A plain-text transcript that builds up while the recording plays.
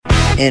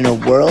In a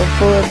world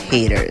full of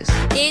haters,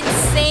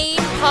 insane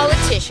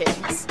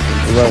politicians,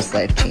 and gross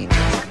life changes,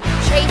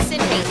 Chase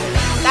and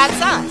Haley,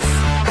 that's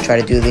us.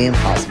 Try to do the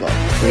impossible.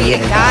 Create a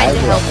guide to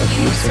help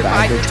you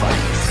survive your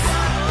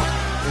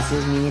 20s. This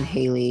is me and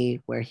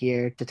Haley. We're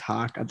here to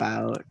talk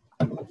about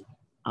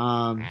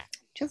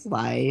just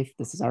life.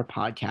 This is our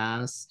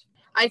podcast.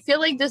 I feel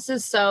like this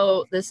is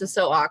so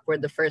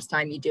awkward the first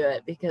time you do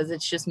it because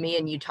it's just me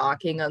and you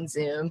talking on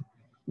Zoom.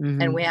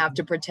 Mm-hmm. And we have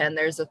to pretend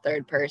there's a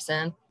third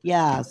person.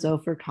 Yeah, so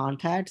for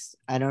context,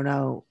 I don't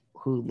know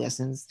who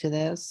listens to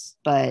this,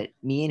 but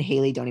me and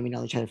Haley don't even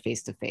know each other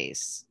face to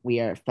face. We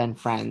are been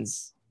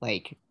friends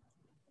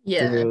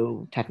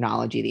through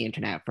technology, the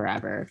internet,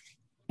 forever.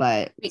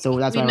 But so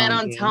that's we met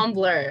on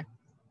Tumblr.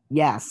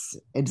 Yes,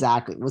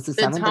 exactly. Was the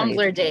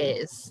Tumblr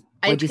days?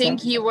 I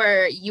think you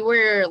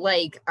were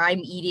like, I'm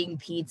eating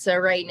pizza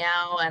right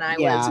now, and I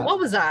was. What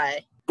was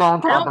I? I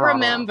don't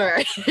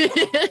remember.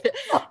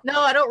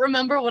 No, I don't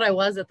remember what I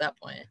was at that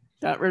point.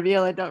 Don't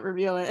reveal it. Don't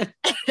reveal it.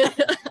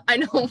 I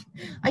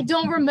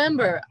don't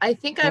remember. I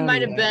think I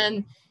might have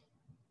been.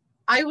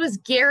 I was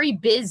Gary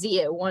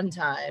Busey at one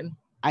time.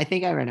 I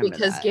think I remember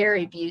because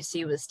Gary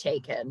Busey was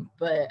taken,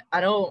 but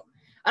I don't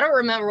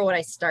remember what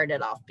I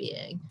started off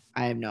being.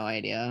 I have no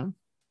idea.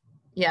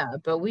 Yeah,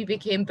 but we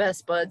became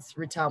best buds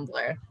through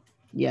Tumblr.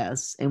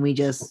 Yes, and we've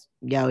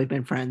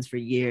been friends for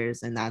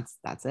years, and that's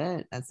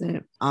it. That's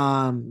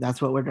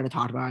what we're going to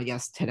talk about, I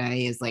guess,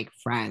 today is like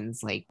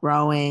friends, like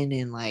growing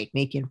and like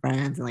making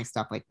friends and like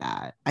stuff like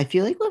that. I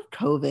feel like with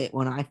COVID,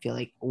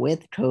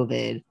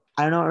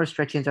 I don't know what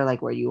restrictions are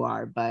like where you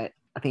are, but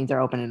things are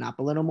opening up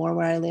a little more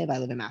where I live. I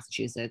live in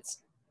Massachusetts,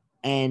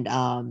 and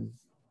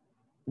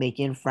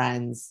making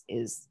friends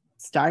is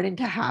starting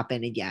to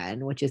happen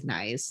again, which is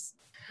nice.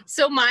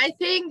 So my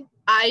thing,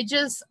 I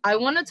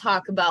want to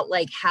talk about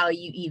like how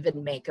you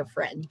even make a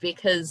friend,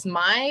 because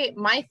my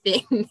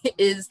thing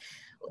is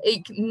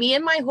like me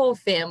and my whole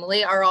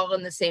family are all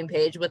on the same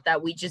page with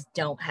that. We just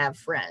don't have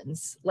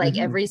friends. Like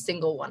every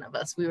single one of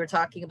us. We were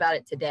talking about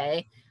it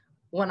today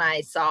when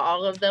I saw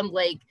all of them.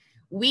 Like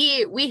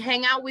we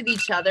hang out with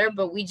each other,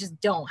 but we just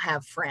don't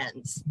have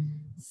friends.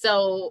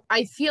 So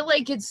I feel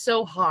like it's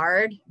so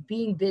hard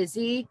being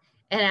busy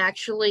and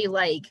actually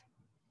like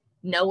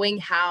knowing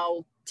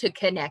how to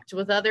connect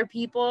with other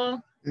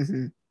people.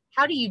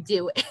 How do you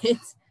do it? Teach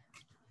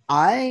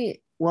me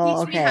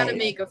how to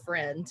make a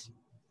friend.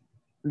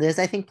 This,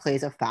 I think,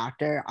 plays a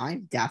factor.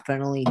 I'm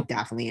definitely an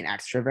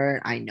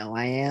extrovert. I know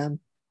I am.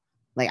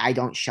 Like, I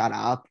don't shut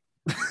up.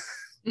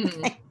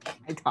 I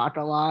talk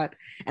a lot,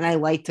 and I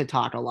like to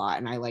talk a lot,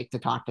 and I like to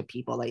talk to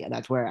people. Like,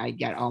 that's where I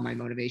get all my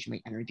motivation,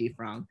 my energy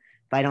from.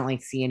 If I don't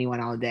like see anyone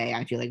all day,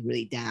 I feel like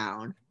really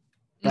down.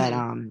 But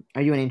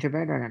are you an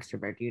introvert or an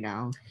extrovert? Do you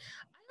know?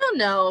 I don't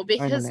know,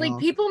 because like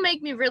people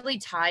make me really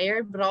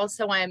tired, but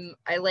also I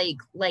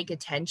like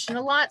attention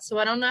a lot. So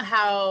I don't know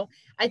how.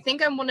 I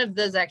think I'm one of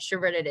those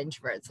extroverted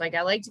introverts. Like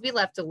I like to be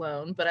left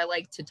alone, but I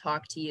like to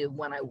talk to you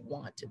when I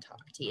want to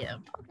talk to you.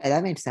 Okay,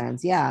 that makes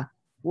sense. Yeah.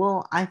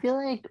 Well, I feel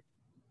like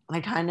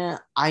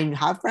I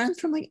have friends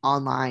from like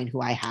online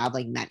who I have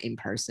like met in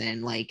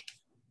person. Like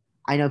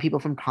I know people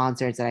from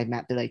concerts that I've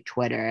met through like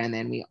Twitter, and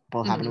then we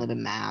both happen to live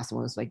in Mass and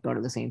we'll just like go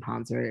to the same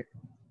concert.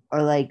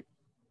 Or like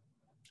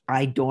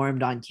I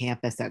dormed on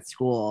campus at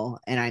school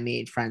and I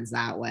made friends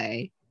that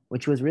way,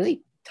 which was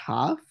really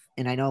tough.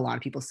 And I know a lot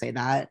of people say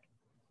that.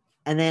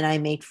 And then I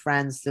made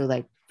friends through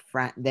like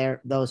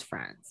those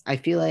friends. I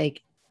feel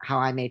like how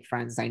I made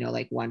friends, I know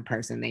like one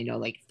person, they know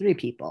like three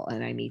people,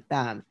 and I meet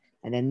them.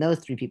 And then those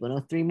three people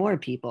know three more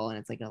people, and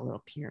it's like a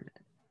little pyramid.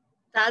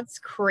 That's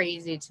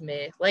crazy to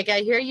me. Like I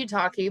hear you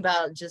talking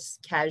about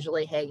just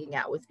casually hanging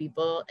out with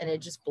people, and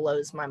it just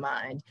blows my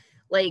mind.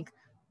 Like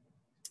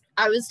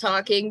I was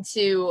talking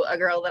to a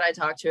girl that I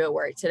talked to at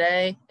work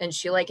today, and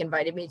she like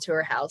invited me to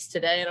her house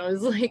today, and I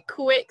was like,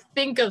 quick,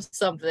 think of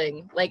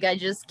something. Like I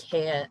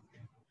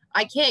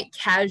can't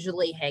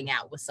casually hang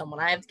out with someone.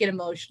 I have to get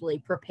emotionally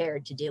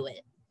prepared to do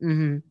it.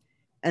 And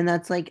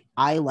that's like,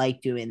 I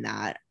like doing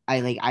that.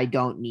 I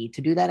don't need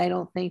to do that, I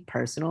don't think,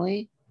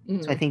 personally.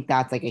 So I think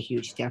that's like a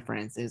huge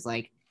difference is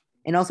like,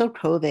 and also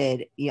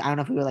COVID, I don't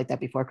know if we were like that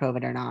before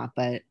COVID or not,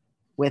 but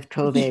with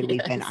COVID,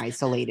 we've been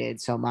isolated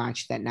so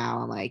much that now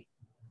I'm like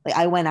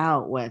I went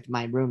out with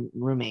my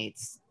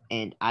roommates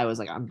and I was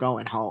like, I'm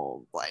going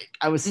home. Like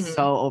I was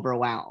so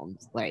overwhelmed.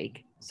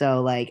 Like,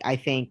 so like, I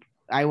think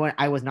I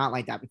was not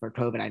like that before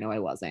COVID. I know I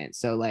wasn't.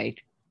 So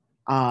like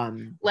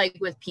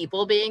with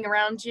people being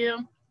around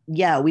you.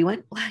 Yeah. We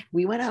went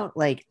out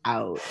like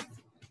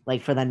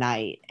for the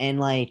night,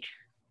 and like,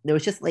 there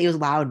was just like, it was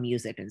loud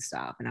music and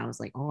stuff. And I was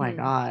like, oh my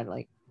God,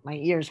 like my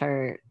ears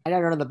hurt. I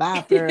gotta go to the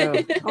bathroom.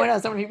 Oh my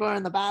God, so many people are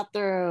in the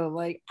bathroom.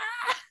 Like,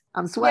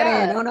 I'm sweating.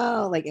 Yeah. Oh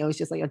no. Like it was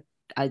just like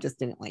I just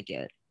didn't like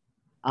it.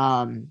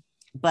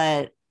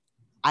 But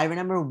I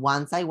remember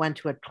once I went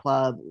to a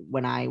club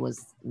when I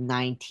was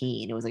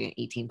 19. It was like an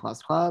 18+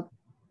 club,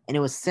 and it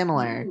was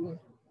similar.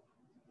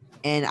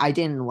 And I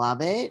didn't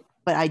love it,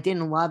 but I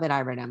didn't love it, I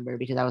remember,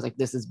 because I was like,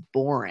 this is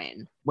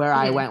boring. Where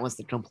I went was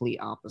the complete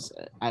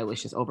opposite. I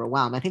was just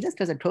overwhelmed. I think that's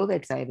because of COVID,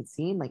 because I haven't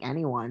seen like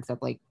anyone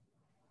except like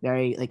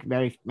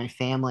very my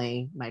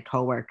family, my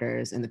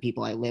coworkers, and the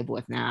people I live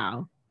with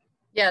now.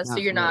 Yeah, so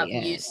That's you're not really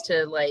it. used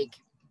to like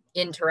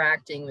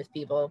interacting with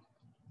people.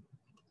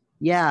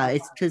 Yeah,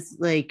 it's because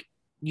like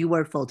you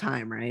work full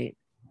time, right?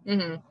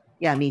 Mm-hmm.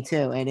 Yeah, me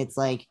too. And it's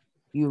like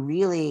you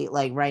really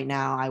like right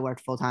now I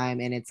work full time,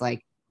 and it's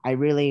like I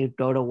really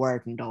go to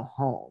work and go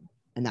home,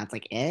 and that's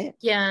like it.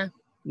 Yeah.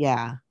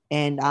 Yeah.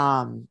 And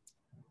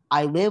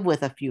I live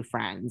with a few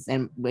friends,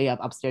 and we have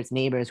upstairs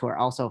neighbors who are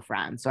also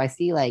friends. So I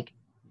see like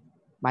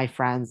my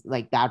friends,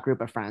 like that group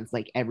of friends,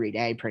 like every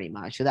day pretty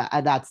much. So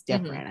that's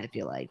different. I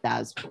feel like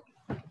that's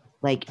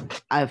like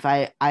if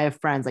I have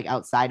friends like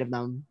outside of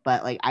them,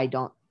 but like I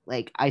don't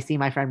like I see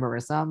my friend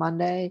Marissa on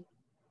Monday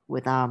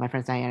with my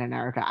friends Diana and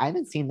Erica. I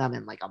haven't seen them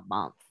in like a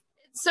month.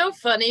 It's so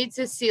funny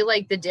to see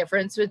like the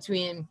difference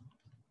between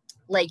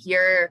like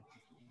your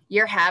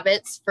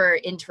habits for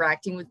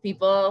interacting with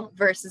people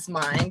versus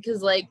mine,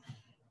 because like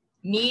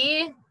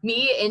me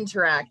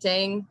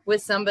interacting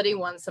with somebody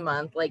once a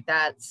month, like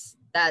that's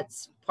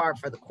par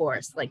for the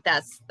course. Like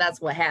that's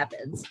what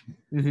happens.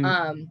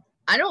 Mm-hmm.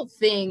 I don't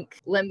think,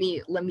 let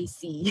me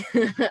see.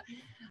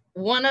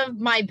 One of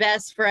my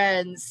best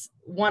friends,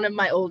 one of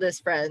my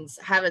oldest friends,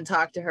 haven't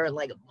talked to her in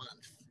like a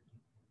month.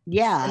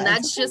 Yeah, And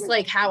that's just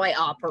like how I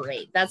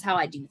operate. That's how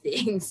I do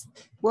things.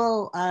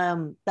 well,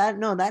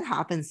 that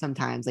happens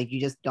sometimes. Like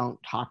you just don't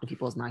talk to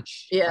people as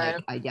much. Yeah.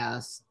 Like I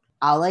guess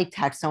I'll like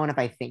text someone if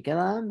I think of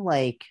them.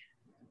 Like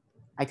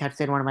I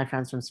texted one of my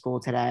friends from school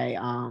today.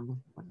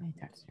 What did I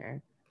text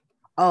her?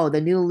 Oh,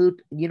 the new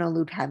Luke,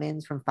 Luke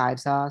Hemmings from Five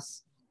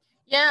Sauce.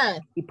 Yeah.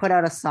 He put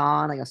out a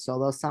song, like a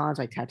solo song.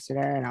 So I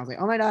texted her and I was like,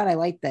 oh my God, I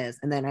like this.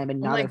 And then I have Oh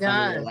my another friend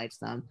who really God. likes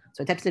them.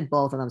 So I texted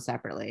both of them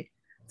separately.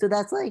 So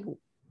that's like,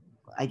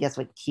 I guess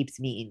what keeps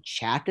me in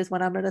check is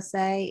what I'm gonna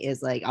say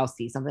is like I'll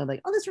see something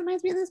like, oh, this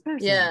reminds me of this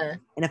person. Yeah.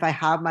 And if I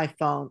have my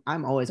phone,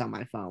 I'm always on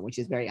my phone, which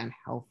is very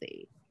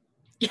unhealthy.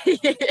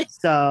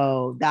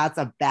 So that's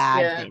a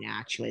bad Yeah. thing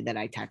actually that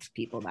I text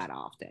people that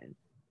often.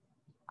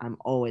 I'm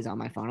always on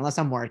my phone unless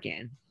I'm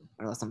working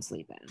or unless I'm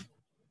sleeping.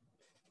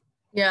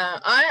 Yeah,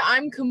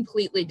 I'm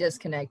completely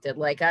disconnected.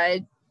 Like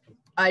I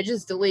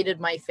just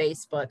deleted my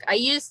Facebook. I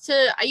used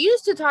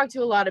to talk to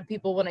a lot of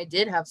people when I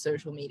did have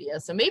social media.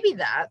 So maybe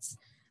that's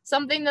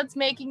something that's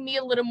making me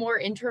a little more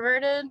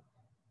introverted.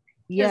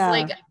 Because Yeah.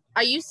 like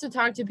I used to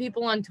talk to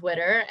people on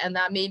Twitter, and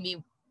that made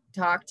me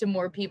talk to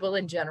more people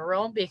in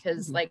general,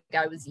 because like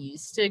I was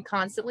used to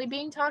constantly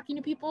being talking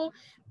to people.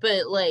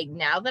 But like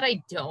now that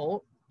I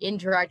don't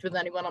interact with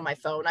anyone on my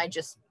phone, I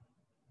just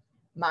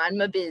mind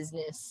my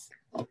business.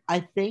 I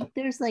think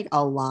there's like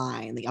a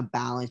line, like a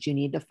balance you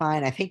need to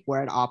find. I think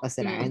we're at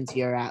opposite ends.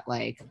 You're at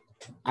like,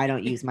 I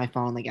don't use my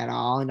phone like at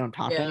all and don't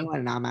talk to anyone.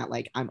 And I'm at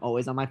like, I'm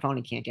always on my phone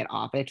and can't get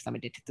off it because I'm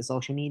addicted to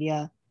social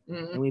media.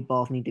 And we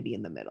both need to be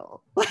in the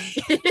middle.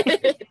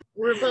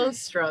 We're both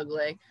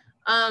struggling.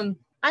 I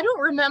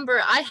don't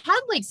remember. I had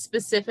like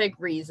specific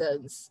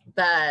reasons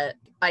that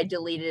I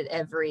deleted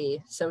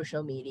every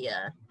social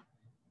media.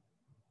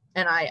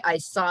 And I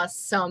saw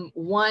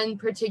one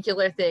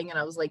particular thing and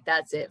I was like,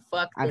 that's it.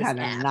 Fuck I've this had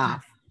app.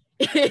 enough.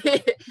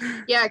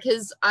 Yeah,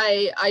 because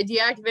I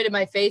deactivated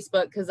my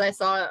Facebook because I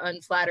saw an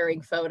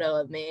unflattering photo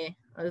of me.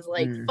 I was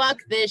like, fuck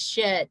this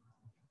shit.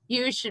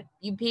 You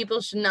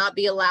people should not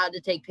be allowed to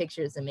take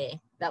pictures of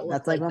me that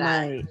look like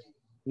that.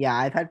 Yeah,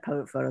 I've had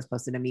photos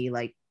posted of me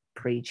like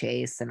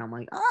pre-chase and I'm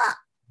like, ah.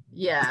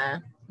 Yeah,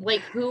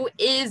 like who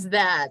is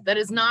that? That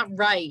is not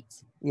right.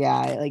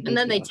 Yeah, like, and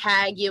then they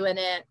tag you in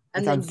it,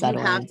 and then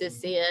unsettling. You have to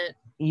see it.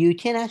 You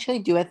can actually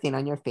do a thing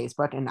on your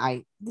Facebook, and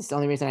this is the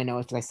only reason I know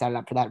is because I set it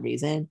up for that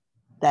reason,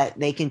 that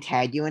they can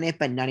tag you in it,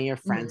 but none of your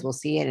friends will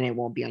see it, and it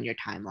won't be on your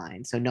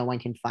timeline. So no one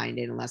can find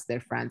it unless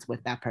they're friends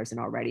with that person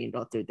already and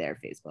go through their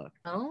Facebook.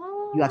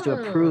 Oh. You have to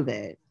approve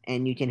it,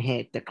 and you can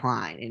hit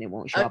decline, and it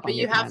won't show up on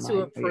your timeline. But you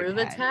have to approve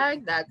a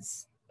tag?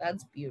 That's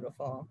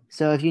beautiful.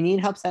 So if you need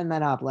help setting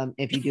that up,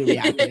 if you do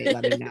reactivate,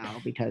 let me know,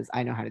 because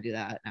I know how to do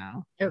that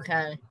now.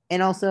 Okay.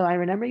 And also, I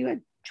remember you had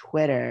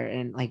Twitter,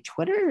 and like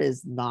Twitter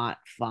is not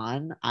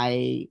fun.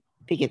 I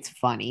think it's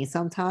funny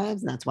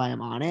sometimes, and that's why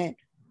I'm on it.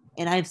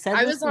 And I've said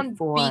I was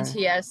before, on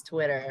BTS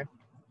Twitter.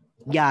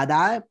 Yeah,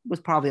 that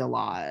was probably a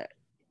lot.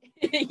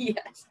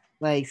 Yes.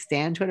 Like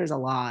Stan Twitter's a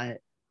lot.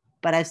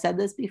 But I've said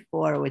this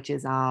before, which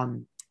is I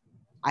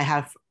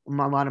have a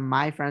lot of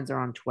my friends are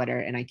on Twitter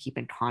and I keep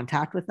in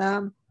contact with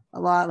them a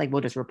lot. Like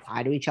we'll just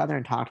reply to each other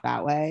and talk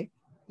that way.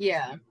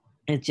 Yeah.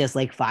 It's just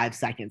like 5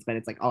 seconds, but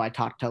it's like, oh, I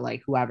talked to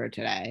like whoever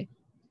today.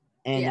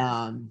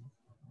 And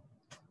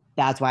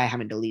that's why I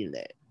haven't deleted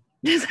it.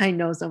 Because I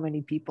know so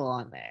many people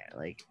on there.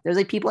 Like there's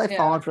like people I've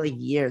followed for like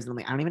years. And I'm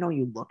like, I don't even know what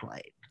you look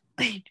like.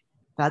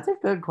 That's a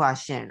good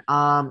question.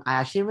 I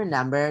actually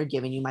remember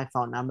giving you my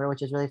phone number,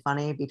 which is really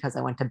funny because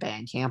I went to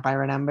band camp, I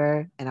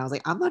remember. And I was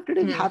like, I'm not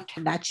going to have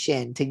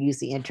connection to use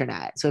the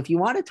internet. So if you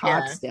want to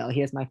talk still,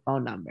 here's my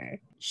phone number.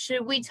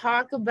 Should we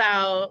talk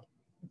about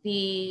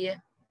the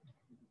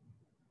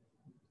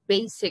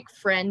basic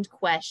friend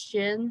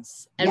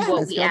questions and Yeah,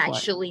 what let's we go for it.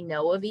 actually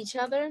know of each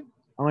other?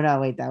 Oh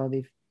no, wait, that would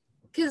be.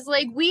 Because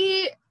like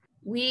we've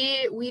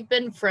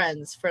been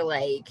friends for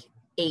like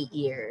 8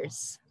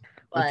 years,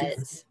 Which but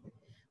is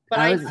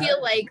I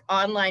feel like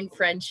online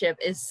friendship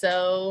is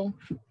so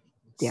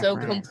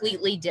different.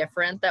 completely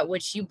different that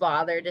what you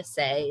bother to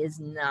say is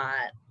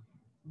not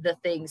the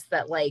things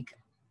that like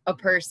a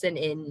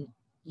person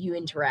you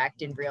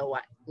interact in real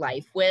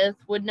life with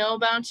would know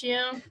about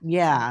you.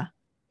 Yeah.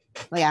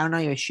 Like, I don't know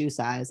your shoe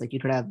size. Like, you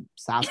could have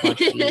Sasquatch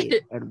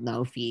feet or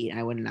no feet.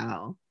 I wouldn't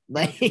know.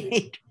 Like,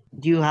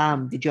 did you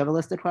have a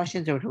list of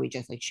questions, or could we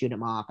just like shoot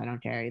them off? I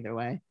don't care either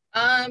way.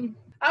 I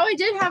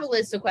did have a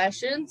list of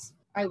questions.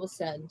 I will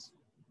send.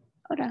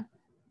 Okay.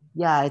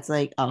 Yeah, it's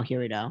like, oh, here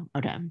we go.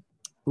 Okay.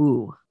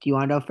 Ooh, do you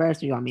want to go first,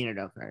 or do you want me to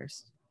go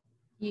first?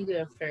 You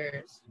go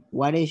first.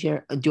 What is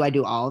your? Do I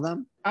do all of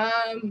them?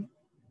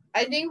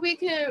 I think we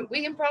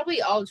can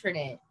probably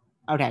alternate.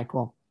 Okay,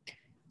 cool.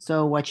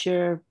 So what's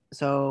your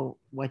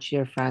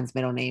friend's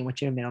middle name?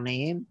 What's your middle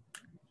name?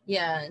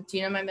 Yeah. Do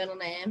you know my middle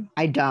name?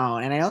 I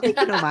don't, and I don't think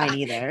you know mine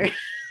either.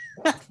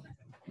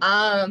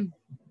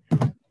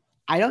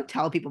 I don't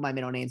tell people my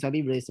middle name, so I'd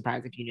be really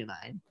surprised if you knew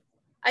mine.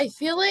 I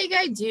feel like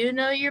I do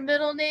know your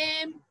middle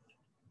name.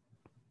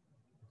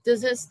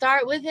 Does it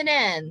start with an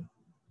N?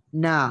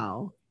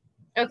 No.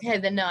 Okay,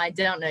 then no, I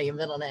don't know your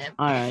middle name.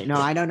 All right. No,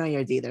 I don't know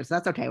yours either, so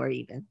that's okay. We're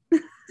even.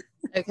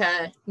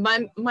 Okay.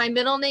 My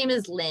middle name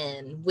is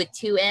Lynn with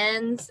 2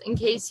 N's, in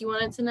case you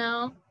wanted to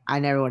know. I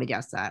never would have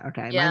guessed that.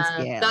 Okay. Yeah,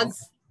 mine's Gail.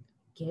 That's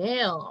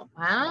Gail.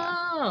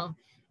 Wow.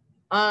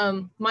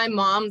 Yeah. My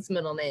mom's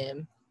middle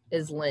name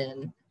is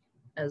Lynn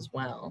as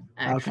well,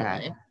 actually.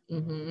 Okay.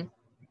 Mm-hmm.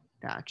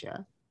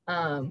 Gotcha.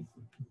 I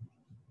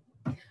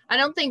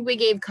don't think we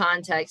gave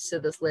context to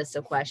this list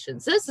of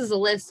questions. This is a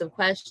list of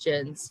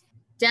questions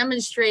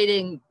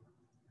demonstrating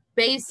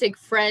basic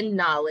friend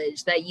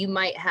knowledge that you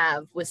might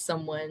have with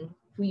someone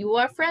who you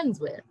are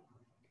friends with.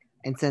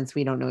 And since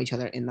we don't know each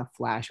other in the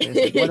flesh,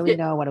 like, what do we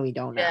know? What do we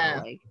don't know?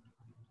 Yeah. Like,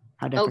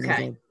 how different is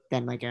it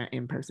than like an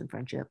in-person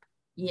friendship?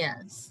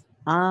 Yes.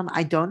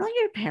 I don't know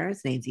your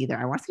parents' names either.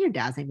 I want to say your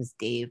dad's name is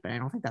Dave, but I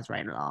don't think that's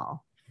right at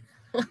all.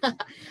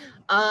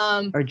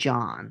 Or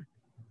John.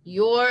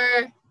 Your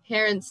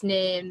parents'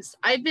 names.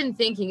 I've been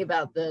thinking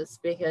about this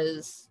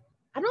because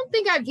I don't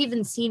think I've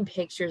even seen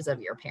pictures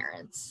of your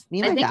parents.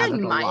 Me and my dad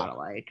look a lot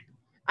alike.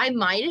 I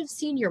might have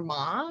seen your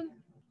mom.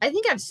 I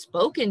think I've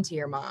spoken to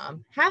your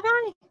mom. Have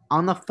I?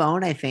 On the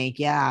phone, I think.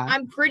 Yeah.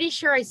 I'm pretty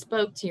sure I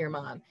spoke to your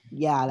mom.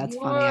 Yeah, that's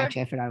funny.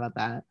 Actually, I forgot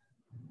about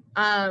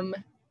that.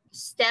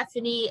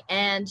 Stephanie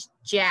and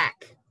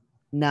Jack.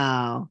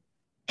 No.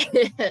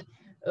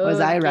 Was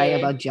I right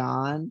about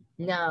John?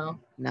 No.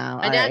 No.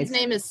 My dad's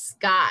name is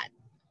Scott.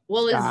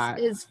 Well, Scott.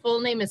 His full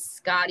name is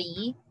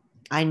Scotty.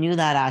 I knew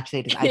that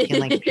actually because I can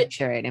like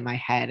picture it in my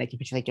head. I can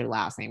picture like your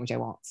last name, which I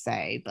won't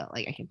say, but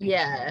like I can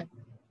picture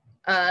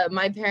it.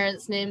 My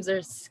parents' names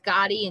are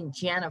Scotty and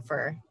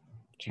Jennifer.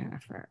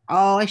 Jennifer.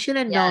 Oh, I should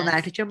have known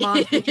that. Because your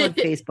mom put you on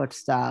Facebook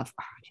stuff.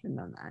 Oh, I should have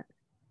known that.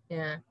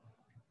 Yeah.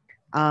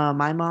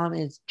 My mom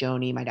is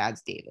Joni. My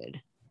dad's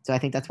David. So I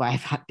think that's why I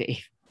thought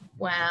Dave.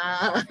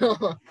 Wow.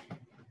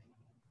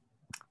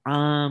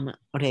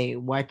 Okay.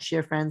 What's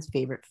your friend's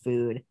favorite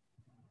food?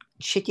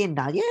 Chicken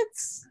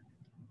nuggets?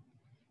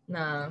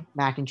 No.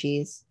 Mac and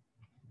cheese?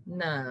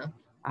 No.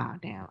 Oh,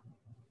 damn.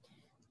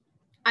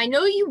 I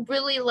know you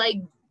really like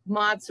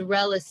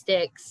mozzarella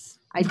sticks.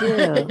 I do.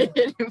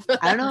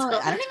 I don't know.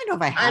 I don't even know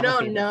if I have. I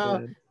don't know.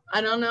 Food. I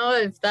don't know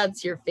if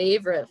that's your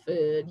favorite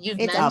food. You've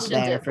mentioned up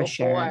there, it for before.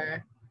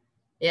 Sure.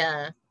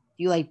 Yeah.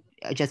 You like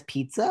just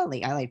pizza?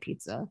 Like I like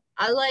pizza.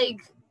 I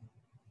like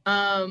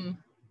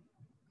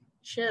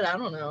shit, I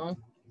don't know.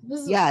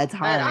 It's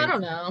hard. I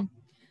don't know.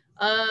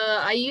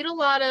 I eat a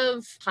lot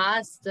of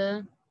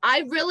pasta.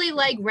 I really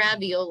like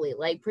ravioli,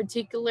 like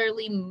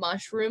particularly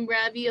mushroom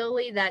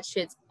ravioli. That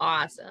shit's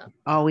awesome.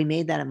 Oh, we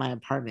made that in my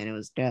apartment. It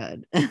was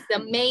good. It's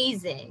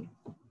amazing.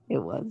 It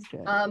was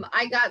good.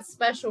 I got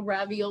special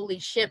ravioli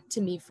shipped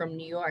to me from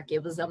New York.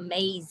 It was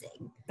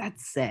amazing.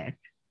 That's sick.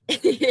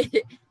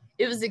 It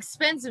was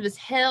expensive as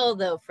hell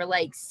though for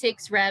like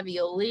 6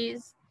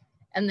 raviolis,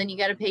 and then you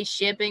got to pay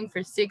shipping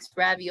for 6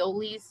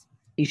 raviolis.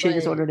 You should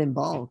just order it in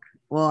bulk.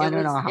 Well, I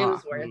don't know how it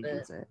was worth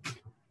it.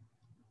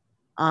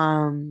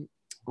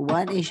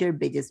 What is your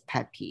biggest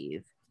pet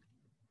peeve?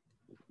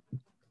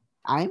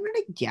 I'm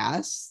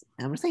gonna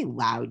say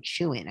loud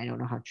chewing. I don't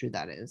know how true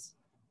that is.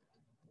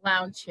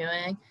 Loud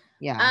chewing.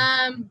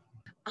 Yeah.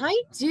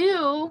 I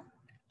do.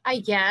 I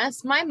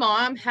guess my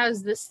mom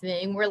has this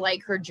thing where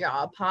like her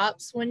jaw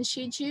pops when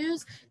she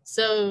chews.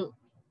 So,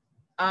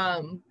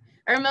 I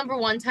remember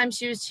one time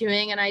she was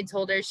chewing and I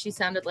told her she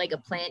sounded like a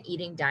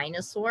plant-eating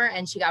dinosaur,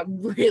 and she got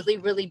really,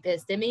 really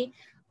pissed at me.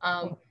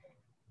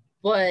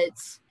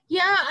 But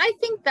yeah, I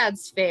think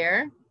that's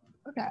fair.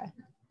 Okay.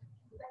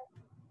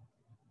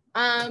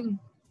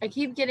 I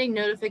keep getting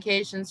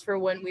notifications for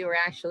when we were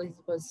actually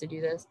supposed to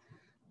do this.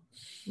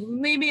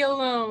 Leave me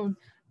alone.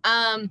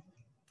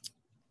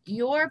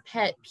 Your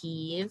pet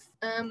peeve.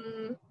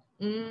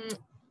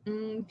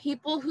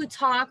 People who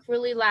talk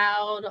really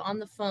loud on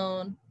the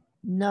phone.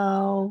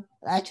 No,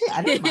 actually,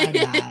 I don't mind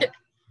that.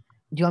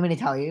 Do you want me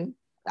to tell you?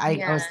 I was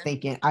Yeah.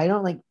 thinking, I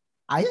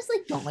just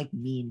like don't like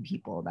mean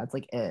people. That's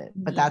like it.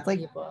 But that's like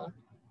People.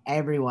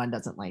 everyone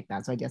doesn't like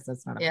that. So I guess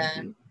that's not a pet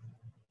Yeah. peeve.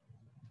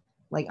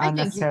 Like I think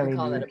you could unnecessarily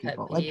call that rude a pet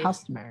people, like peeve.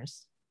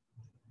 customers.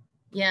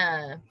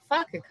 Yeah.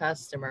 Fuck a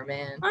customer,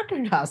 man. Fuck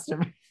a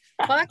customer.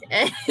 Fuck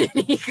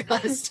any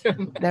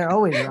customer. They're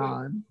always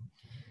wrong.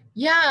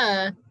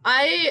 Yeah.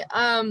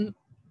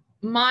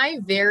 My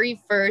very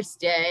first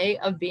day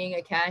of being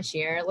a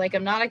cashier, like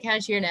I'm not a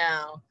cashier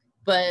now,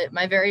 but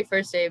my very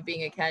first day of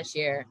being a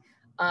cashier,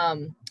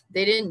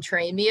 they didn't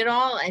train me at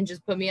all and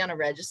just put me on a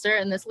register.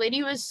 And this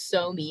lady was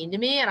so mean to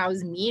me, and I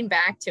was mean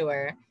back to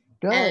her.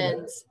 Good.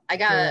 And I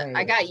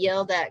got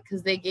yelled at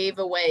because they gave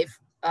away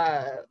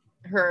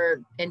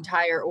her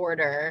entire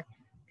order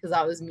because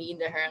I was mean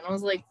to her. And I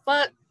was like,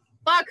 fuck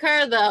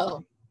her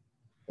though.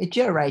 It's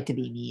your right to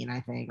be mean, I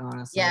think,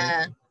 honestly.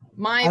 Yeah.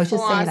 I was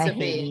just saying I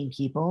hate mean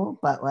people,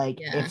 but like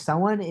if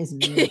someone is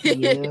mean to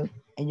you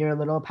and you're a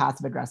little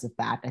passive aggressive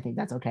back, I think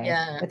that's okay.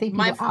 Yeah. I think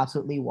people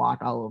absolutely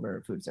walk all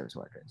over food service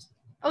workers.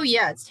 Oh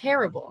yeah, it's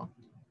terrible.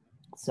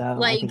 So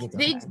like I think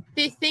it's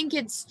they think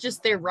it's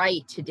just their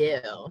right to do,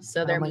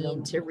 so they're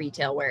mean to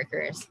retail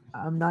workers.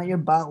 I'm not your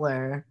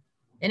butler,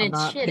 and I'm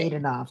not paid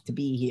enough to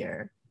be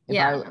here.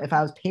 If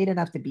I was paid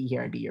enough to be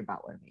here, I'd be your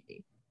butler,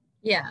 maybe.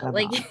 Yeah,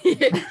 like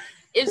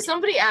if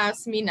somebody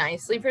asks me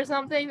nicely for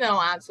something, then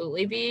I'll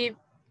absolutely be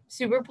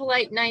super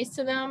polite, nice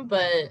to them.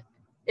 But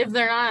if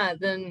they're not,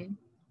 then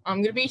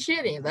I'm gonna be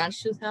shitty.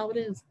 That's just how it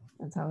is.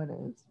 That's how it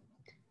is.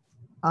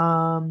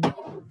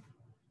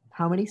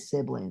 How many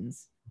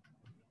siblings?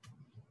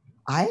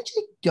 I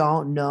actually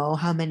don't know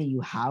how many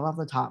you have off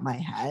the top of my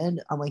head.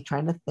 I'm like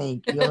trying to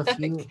think. You have a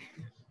few.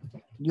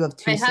 You have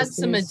two. I had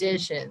some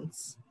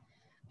additions.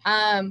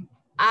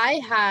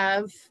 I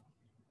have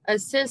a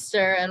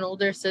sister, an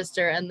older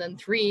sister, and then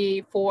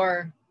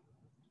four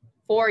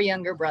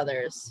younger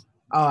brothers.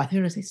 Oh, I think you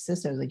were gonna say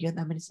sisters. Like, you have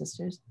that many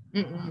sisters?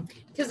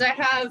 Because I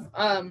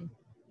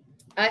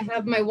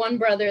have my one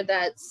brother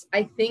that's,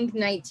 I think,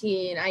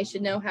 19. I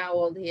should know how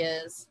old he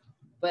is,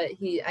 but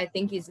I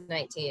think he's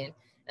 19.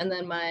 And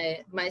then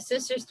my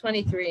sister's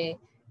 23,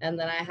 and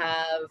then I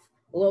have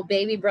a little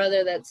baby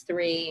brother that's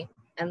 3,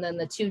 and then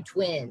the 2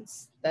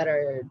 twins that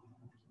are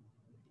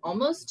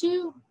almost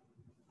 2,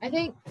 I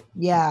think.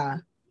 Yeah.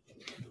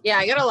 Yeah,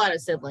 I got a lot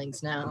of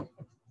siblings now.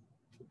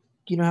 Do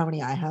you know how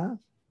many I have?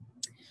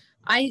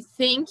 I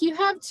think you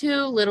have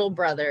 2 little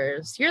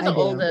brothers. You're the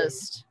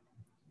oldest.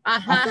 I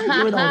thought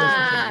you were the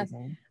oldest.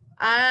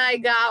 I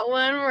got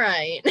one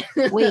right.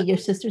 Wait, your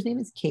sister's name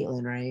is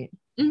Caitlin, right?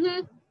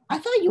 Mm-hmm. I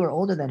thought you were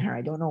older than her.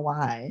 I don't know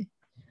why.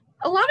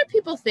 A lot of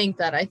people think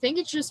that. I think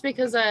it's just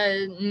because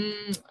I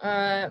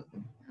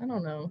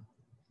don't know.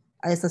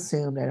 I just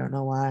assumed. I don't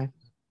know why.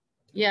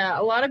 Yeah,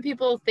 a lot of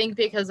people think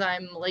because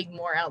I'm like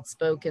more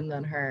outspoken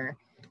than her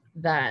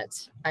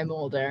that I'm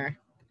older,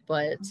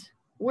 but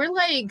we're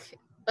like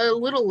a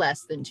little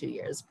less than 2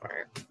 years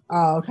apart.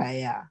 Oh,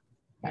 okay, yeah.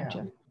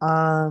 Gotcha.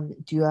 Yeah.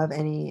 Do you have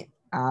any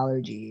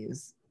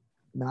allergies?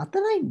 Not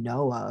that I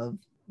know of.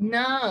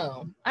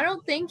 No, I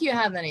don't think you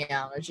have any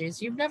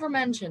allergies. You've never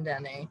mentioned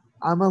any.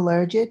 I'm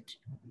allergic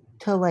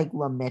to like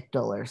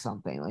Lamictal or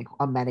something, like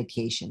a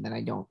medication that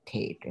I don't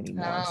take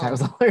anymore. So I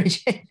was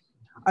allergic.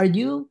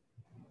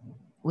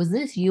 Was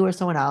this you or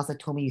someone else that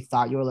told me you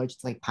thought you were allergic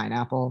to like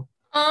pineapple?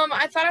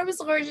 I thought I was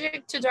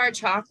allergic to dark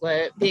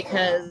chocolate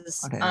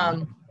because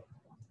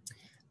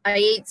I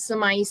ate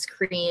some ice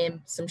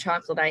cream, some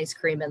chocolate ice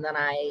cream, and then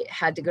I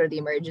had to go to the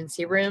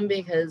emergency room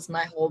because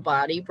my whole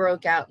body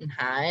broke out in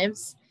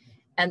hives.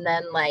 And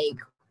then like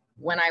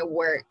when I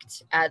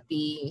worked at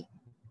the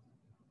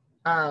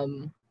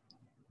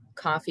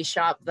coffee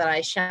shop that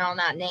I shall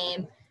not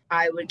name,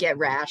 I would get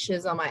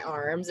rashes on my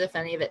arms if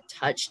any of it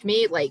touched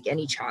me, like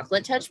any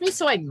chocolate touched me.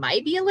 So I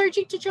might be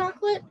allergic to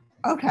chocolate.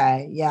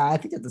 Okay. Yeah, I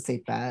think that's a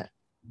safe bet.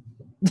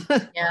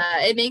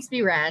 Yeah, it makes me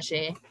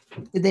rashy.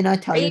 Did they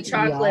not tell you? I eat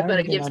chocolate, but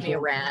it gives me a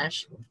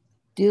rash.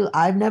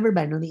 I've never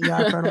been to the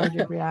ER for an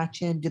allergic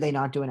reaction. Do they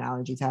not do an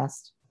allergy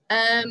test?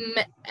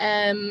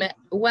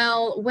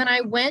 Well, when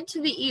I went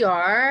to the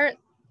ER,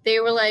 they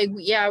were like,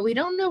 yeah, we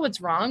don't know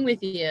what's wrong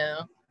with you.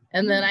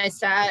 And then I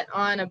sat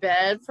on a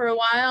bed for a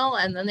while,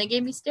 and then they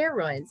gave me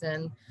steroids,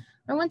 and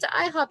I went to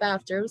IHOP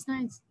after. It was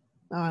nice.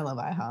 Oh, I love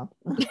IHOP.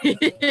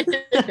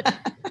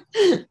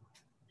 It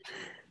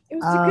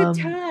was a good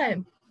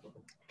time.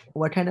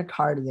 What kind of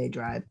car do they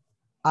drive?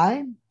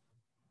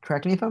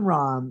 Correct me if I'm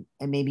wrong,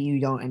 and maybe you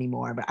don't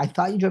anymore, but I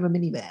thought you drove a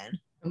minivan.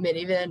 A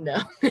minivan,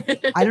 no.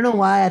 I don't know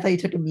why I thought you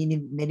took a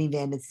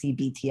minivan to see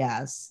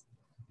BTS.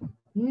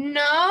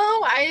 No,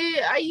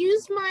 I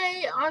used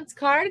my aunt's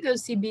car to go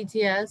see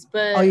BTS,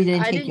 but you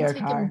didn't take your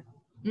car?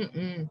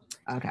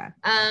 Okay.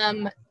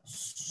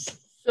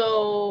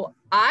 So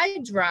I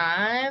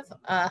drive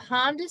a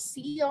Honda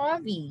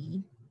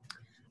CR-V.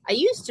 I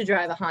used to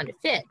drive a Honda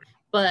Fit,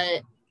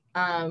 but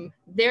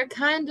they're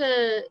kind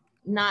of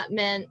not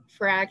meant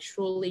for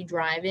actually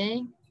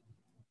driving.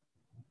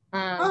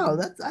 Oh,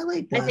 I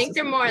like I this. think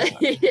they're more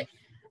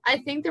I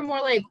think they're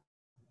more like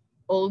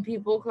old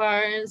people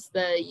cars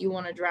that you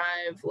want to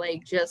drive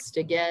like just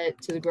to get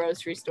to the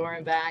grocery store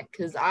and back,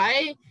 because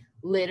I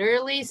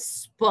literally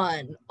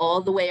spun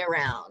all the way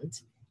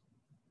around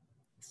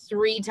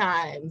 3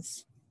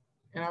 times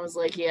and I was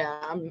like, yeah,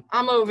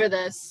 I'm over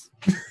this.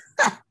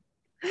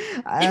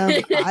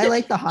 I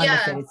like the Honda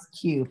Fit. Yeah, It's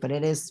cute, but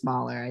it is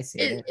smaller. I see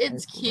it.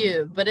 it's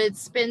cute, but it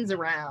spins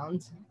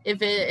around. If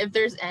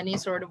there's any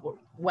sort of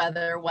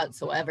weather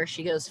whatsoever,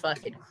 she goes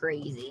fucking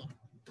crazy.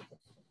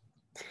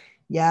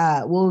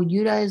 Yeah. Well,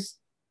 you guys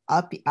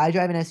I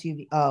drive an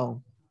SUV.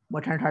 Oh,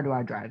 what kind of car do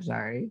I drive?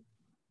 Sorry.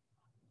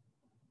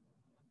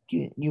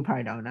 You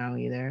probably don't know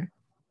either.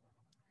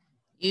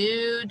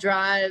 You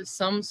drive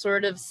some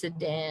sort of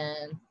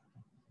sedan.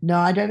 No,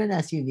 I drive an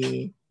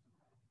SUV.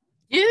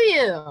 Do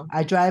you?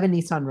 I drive a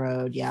Nissan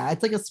Road. Yeah,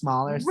 it's like a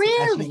smaller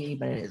Really? SUV,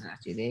 but it is an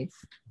SUV.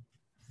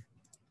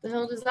 The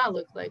hell does that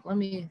look like? Let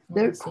me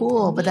They're see.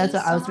 cool, but that's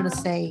what I was gonna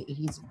Nissan. say.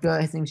 He's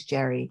good. His name's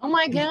Jerry. Oh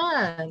my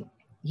god.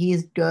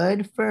 He's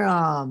good for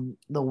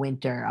the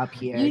winter up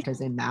here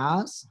because in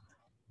Mass,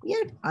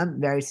 yeah, I'm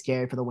very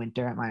scared for the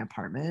winter at my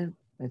apartment.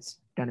 It's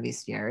gonna be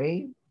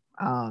scary.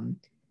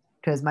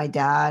 Because my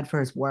dad for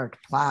his work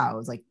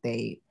plows, like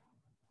they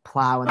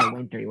plow in the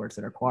winter. He works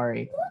at a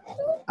quarry.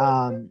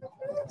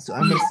 So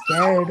I'm just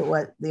scared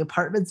what the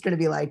apartment's gonna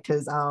be like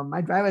because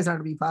my driveway's not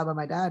gonna be plowed by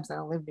my dad because I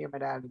don't live near my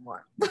dad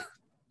anymore.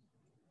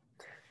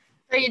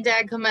 Where your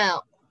dad come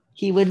out?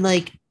 He would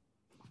like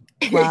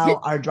plow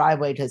our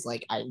driveway because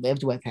like I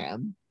lived with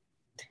him.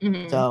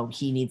 Mhm. So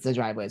he needs the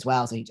driveway as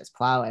well. So he just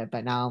plow it.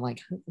 But now I'm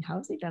like, how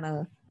is he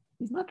gonna?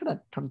 He's not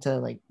gonna come to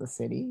like the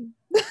city.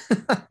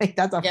 Like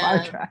that's a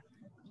far drive.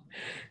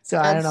 So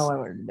I don't know what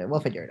we're gonna do. We'll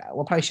figure it out.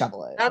 We'll probably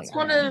shovel it. That's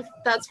one of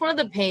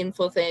the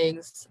painful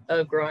things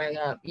of growing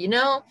up. You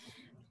know,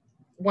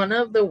 one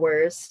of the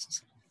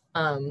worst,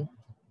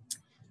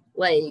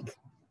 like,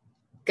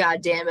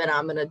 God damn it,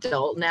 I'm an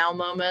adult now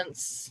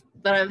moments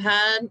that I've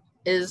had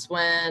is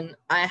when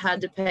I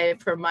had to pay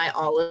for my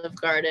Olive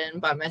Garden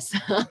by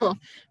myself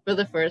for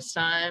the first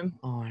time.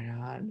 Oh my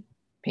god,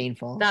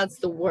 painful. That's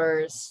the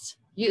worst.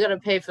 You gotta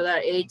pay for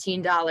that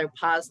 $18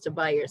 pasta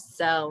by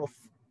yourself.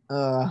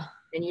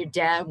 And your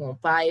dad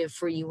won't buy it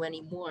for you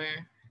anymore.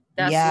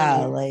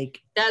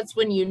 That's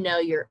when you know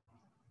you're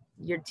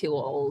too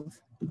old.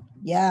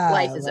 Yeah,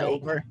 life is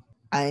over.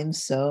 I'm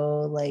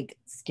so like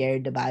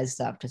scared to buy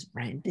stuff because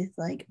rent is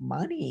like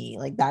money.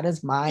 Like that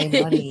is my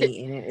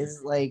money, and it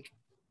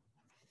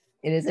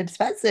is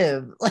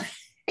expensive.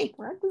 Like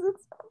rent is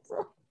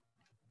expensive.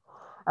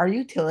 Our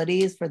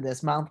utilities for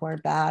this month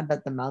weren't bad,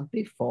 but the month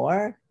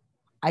before,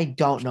 I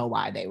don't know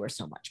why they were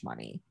so much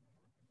money.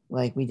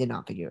 Like we did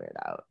not figure it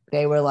out.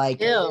 They were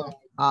like,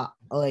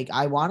 like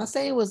I want to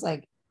say it was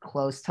like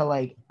close to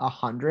like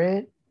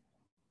 100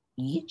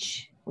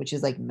 each, which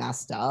is like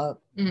messed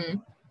up. Mm-hmm.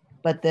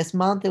 But this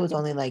month it was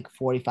only like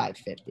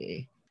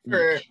 45.50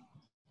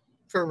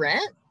 for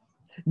rent.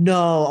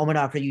 No, oh my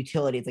god, for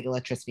utility it's like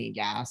electricity and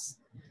gas.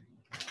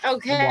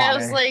 Okay, I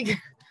was like,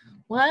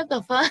 what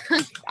the fuck?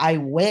 I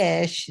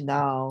wish.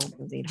 No, it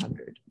was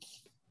 800.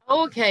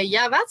 Okay,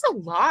 yeah, that's a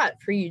lot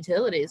for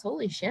utilities.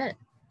 Holy shit.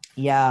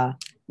 Yeah.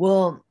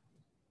 Well,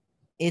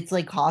 it's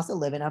like cost of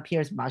living up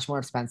here is much more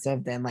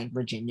expensive than like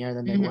Virginia,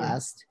 the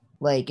Midwest.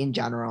 Like in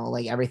general,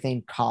 like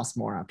everything costs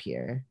more up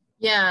here.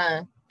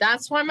 Yeah,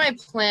 that's why my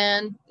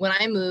plan when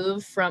I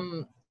move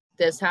from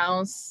this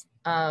house,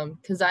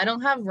 because I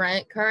don't have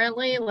rent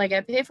currently. Like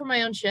I pay for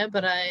my own shit,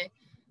 but I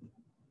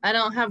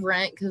don't have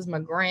rent because my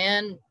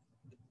gran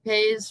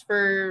pays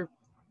for.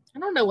 I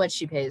don't know what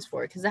she pays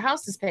for because the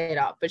house is paid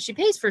off, but she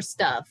pays for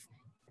stuff.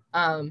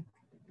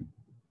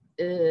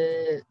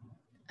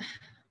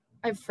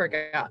 I've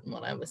forgotten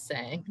what I was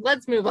saying.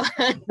 Let's move on.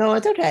 No,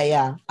 it's okay.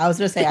 Yeah. I was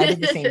going to say, I did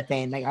the same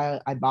thing. Like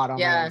I bought all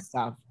my own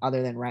stuff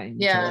other than rent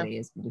and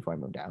utilities before I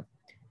moved out.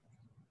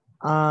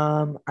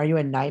 Are you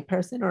a night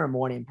person or a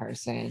morning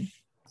person?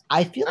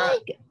 I feel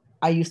like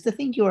I used to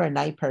think you were a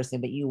night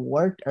person, but you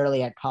worked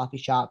early at coffee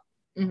shop,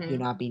 do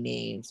not be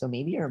named. So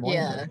maybe you're a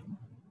morning person.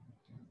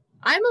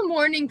 I'm a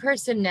morning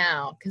person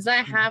now because I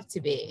have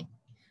to be.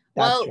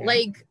 That's true.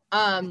 Like,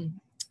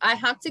 I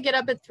have to get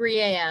up at 3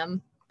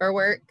 a.m. for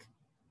work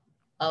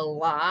a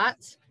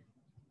lot.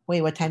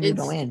 Wait, what time do you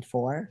go in?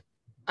 4?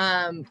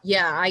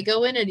 Yeah, I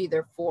go in at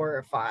either 4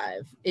 or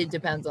 5. It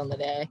depends on the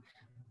day.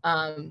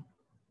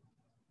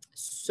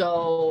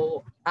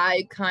 So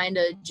I kind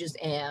of just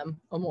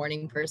am a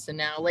morning person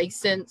now. Like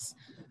since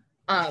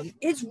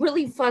it's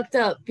really fucked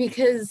up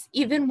because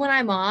even when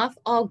I'm off,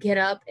 I'll get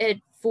up at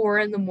 4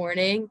 in the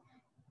morning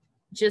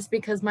just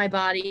because my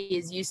body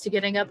is used to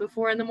getting up at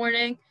 4 in the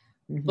morning.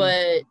 Mm-hmm.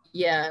 But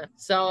yeah,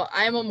 so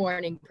I'm a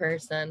morning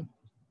person.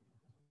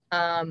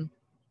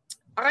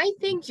 I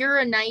think you're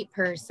a night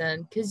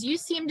person because you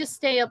seem to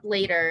stay up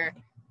later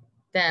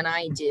than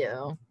I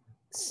do.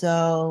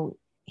 So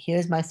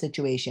here's my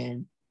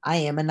situation. I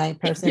am a night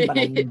person, but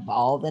I'm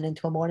evolving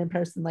into a morning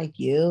person like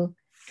you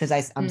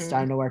because I'm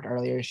starting to work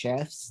earlier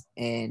shifts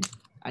and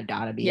I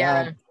gotta be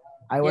up.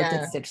 I worked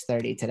Yeah. at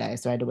 6:30 today,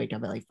 so I had to wake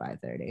up at like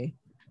 5:30.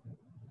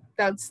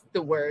 That's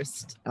the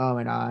worst. Oh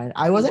my god.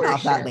 I wasn't Worst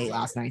up that shift. late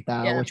last night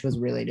though, Yeah. which was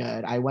really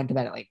good. I went to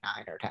bed at like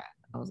 9 or 10.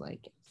 I was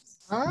like,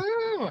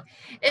 Oh,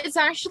 it's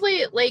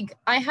actually like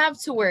I have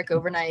to work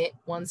overnight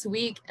once a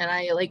week and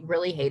I like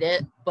really hate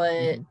it,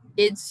 but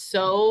it's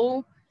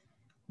so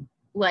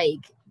like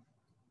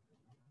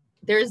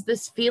there's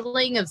this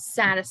feeling of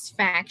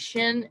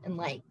satisfaction and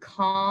like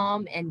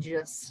calm and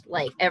just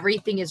like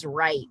everything is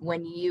right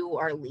when you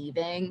are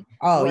leaving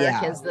oh work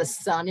yeah. as the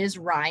sun is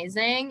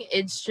rising.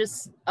 It's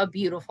just a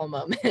beautiful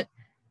moment.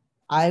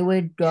 I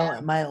would go Yeah.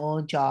 at my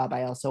old job.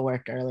 I also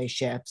worked early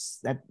shifts.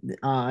 That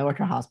I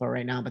work at a hospital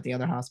right now, but the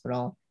other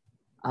hospital.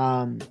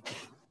 And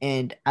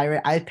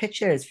I have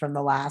pictures from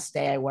the last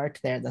day I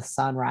worked there. The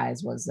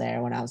sunrise was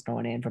there when I was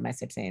going in for my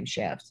 6 a.m.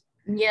 shift.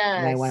 And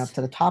I went up Yes.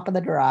 to the top of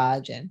the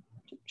garage and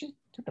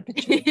took a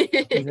picture.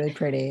 It was really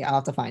pretty. I'll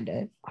have to find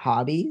it.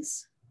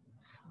 Hobbies.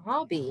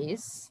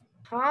 Hobbies.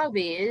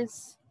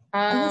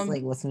 I just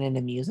like listening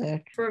to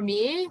music. For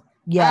me,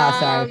 Yeah,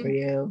 sorry for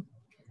you.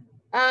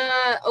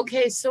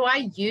 okay, so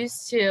I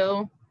used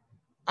to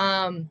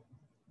um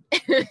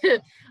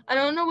I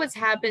don't know what's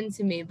happened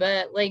to me,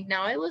 but like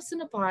now I listen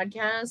to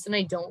podcasts and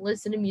I don't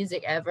listen to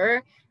music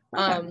ever.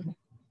 Okay.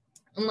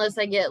 Unless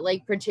I get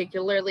like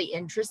particularly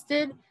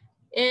interested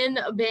in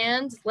a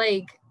band.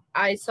 Like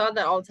I saw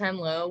that All Time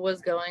Low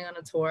was going on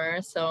a tour,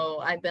 so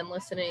I've been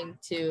listening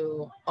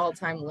to All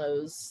Time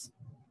Low's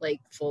like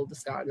full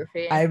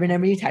discography. I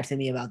remember you texting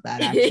me about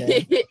that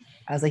actually.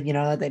 I was like, you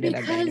know what, they did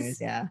have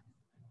bangers, yeah.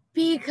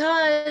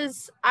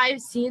 Because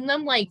I've seen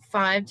them like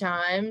 5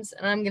 times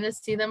and I'm gonna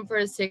see them for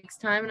a 6th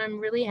time and I'm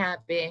really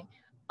happy.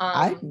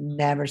 I've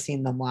never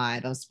seen them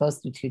live. I was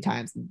supposed to 2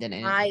 times and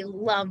didn't. I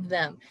love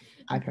them.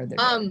 I've heard they're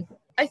good.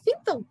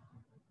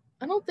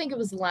 I don't think it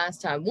was the last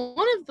time.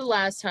 One of the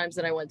last times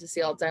that I went to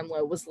see All Time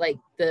Low was like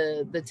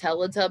the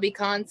Teletubby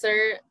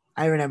concert.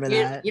 I remember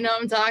that. You know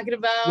what I'm talking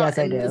about? Yes,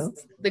 I and do.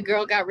 The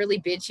girl got really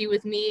bitchy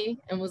with me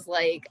and was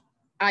like,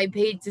 I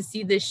paid to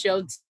see this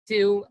show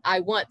too. I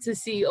want to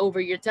see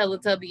over your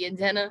Teletubby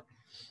antenna.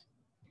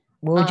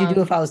 What would you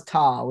do if I was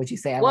tall? Would you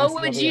say I want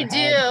What to see would over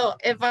you your head?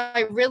 do if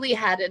I really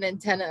had an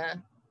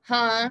antenna?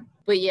 Huh?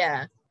 But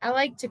yeah, I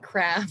like to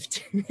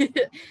craft. Do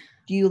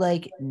you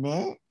like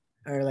knit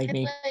or like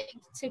make? I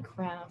like to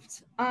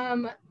craft.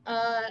 I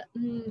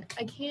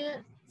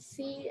can't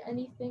see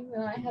anything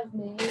that I have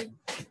made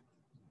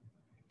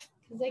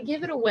because I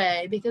give it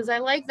away because I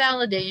like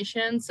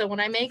validation. So when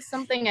I make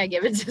something, I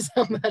give it to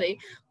somebody.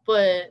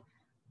 But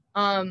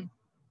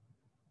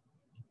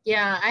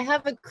yeah, I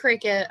have a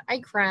Cricut. I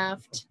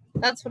craft.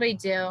 That's what I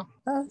do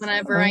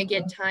whenever I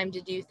get time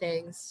to do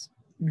things.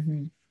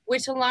 Mm-hmm.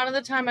 Which a lot of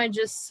the time I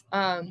just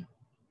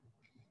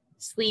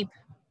sleep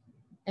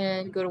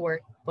and go to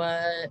work.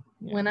 But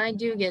when I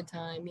do get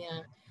time,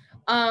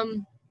 yeah.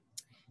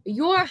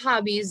 Your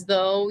hobbies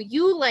though,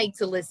 you like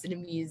to listen to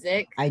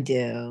music. I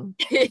do.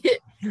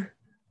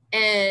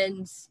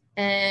 and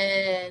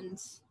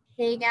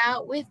hang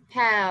out with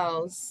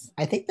pals.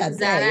 I think that's Is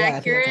that it.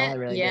 accurate? Yeah, I think that's all I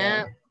really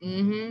do.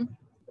 Mm-hmm.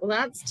 Well,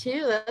 that's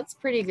 2. That's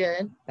pretty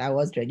good. That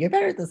was good. You're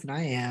better at this than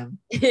I am.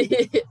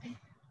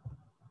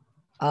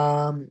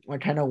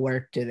 What kind of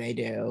work do they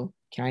do?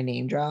 Can I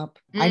name drop?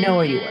 I know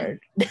where you work.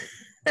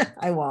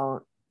 I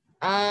won't.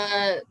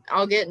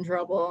 I'll get in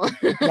trouble.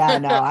 Yeah,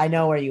 no, I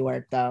know where you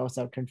work though,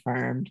 so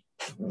confirmed.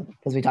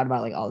 Because we talk about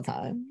it, like all the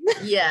time.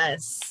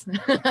 Yes,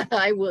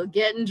 I will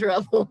get in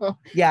trouble.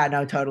 Yeah,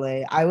 no,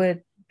 totally. I would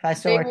if I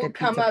still worked at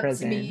Pizza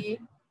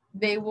Prison.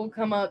 They will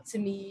come up to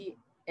me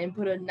and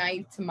put a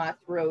knife to my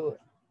throat.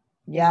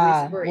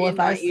 Yeah, whisper in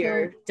my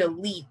ear,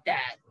 delete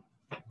that.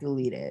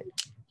 Delete it.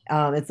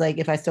 It's like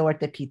if I still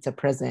worked at Pizza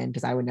Prison,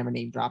 because I would never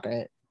name drop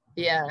it.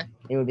 Yeah.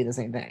 It would be the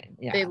same thing.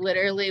 Yeah. They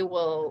literally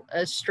will,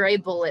 a stray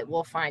bullet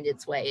will find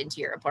its way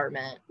into your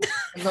apartment.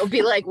 And they'll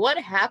be like, what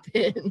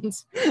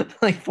happened?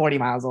 Like 40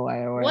 miles away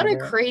or whatever.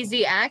 What a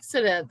crazy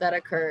accident that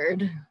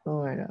occurred.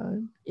 Oh my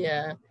God.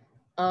 Yeah.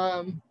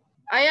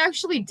 I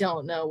actually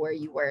don't know where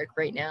you work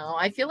right now.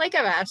 I feel like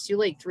I've asked you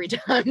like 3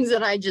 times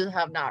and I just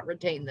have not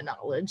retained the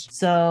knowledge.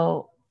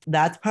 So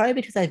that's probably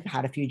because I've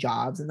had a few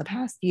jobs in the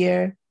past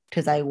year.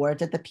 Because I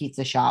worked at the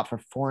pizza shop for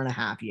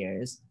 4.5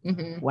 years,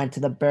 went to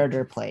the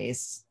burger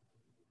place,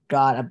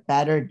 got a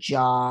better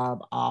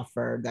job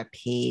offer that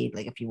paid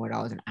like a few more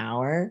dollars an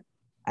hour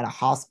at a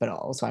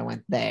hospital. So I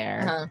went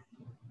there.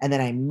 And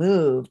then I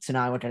moved. So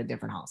now I work at a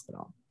different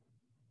hospital.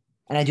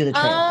 And I do the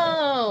trailer.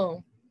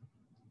 Oh.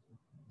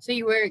 So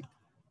you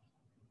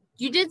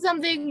did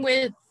something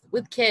with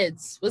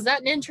kids. Was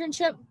that an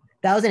internship?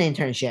 That was an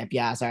internship.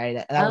 Yeah, sorry.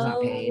 That was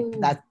not paid.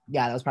 That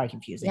was probably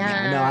confusing.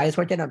 Yeah. No, I just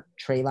worked in a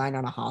tray line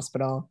on a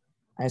hospital.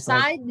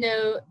 Side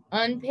note,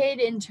 unpaid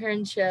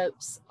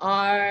internships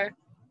are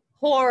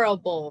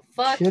horrible.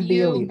 Fuck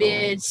you,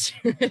 bitch.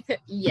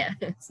 Yes.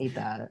 Hate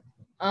that.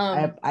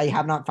 I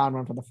have not found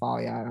one for the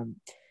fall yet. I'm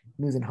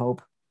losing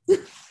hope.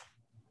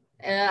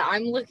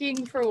 I'm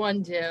looking for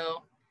one too.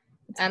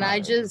 And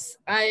hard.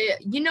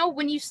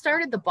 When you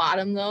start at the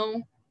bottom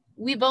though,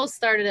 we both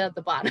started at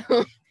the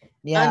bottom.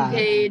 Yeah.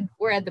 Unpaid,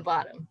 we're at the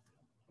bottom.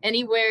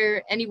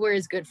 Anywhere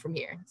is good from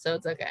here, so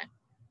it's okay.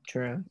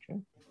 True.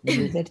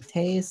 Music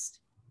taste.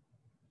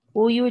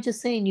 Well, you were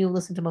just saying you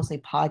listen to mostly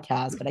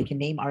podcasts, but I can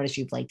name artists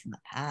you've liked in the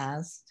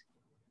past.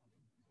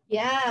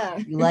 Yeah.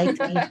 You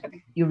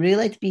really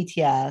liked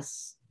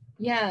BTS.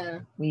 Yeah.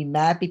 We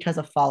met because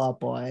of Fall Out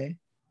Boy.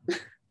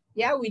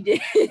 Yeah, we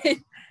did.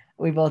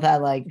 We both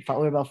had we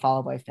were both Fall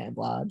Out Boy fan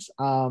blogs.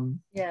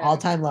 Yeah. All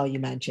Time Low you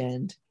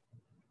mentioned.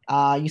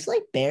 You used to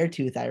like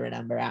Beartooth, I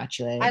remember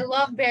actually. I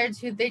love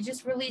Beartooth. They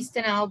just released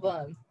an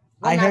album.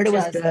 Well, I heard it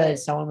was good.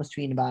 Someone was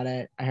tweeting about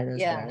it. I heard it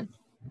was good.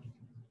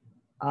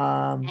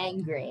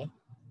 Angry.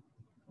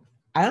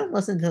 I don't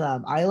listen to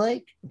them. I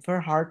like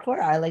for hardcore.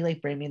 I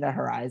like Bring Me the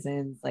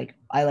Horizons. Like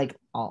I like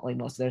all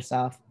most of their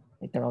stuff,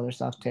 like their older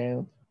stuff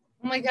too.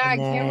 Oh my god,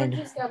 Cameron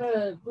just got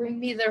a Bring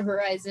Me the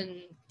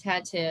Horizon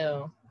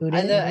tattoo. Who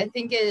did? I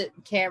think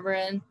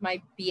Cameron,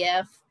 my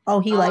BF. Oh,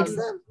 he likes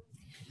them.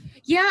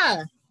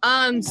 Yeah.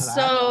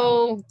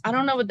 So I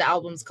don't know what the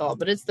album's called,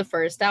 but it's the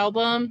first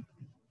album.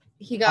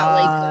 He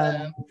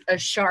got a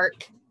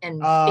shark and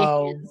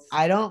fishes.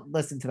 I don't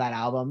listen to that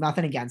album.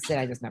 Nothing against it.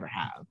 I just never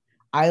have.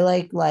 I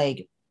like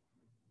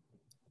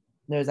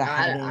there's a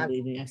Heaven,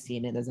 Believe Me, I've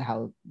seen it. There's a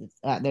Hell,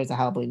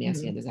 Believe Me, I've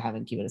seen it. There's a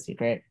Heaven, Keep It a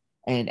Secret,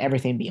 and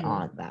everything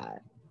beyond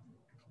that.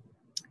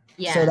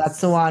 Yeah. So that's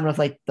the one with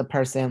like the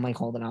person like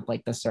holding up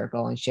like the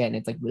circle and shit, and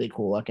it's like really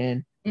cool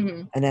looking.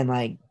 And then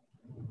like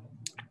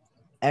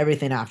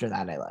everything after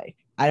that, I like.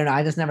 I don't know.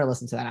 I just never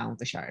listened to that album with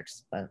the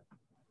Sharks, but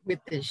with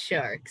the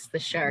shark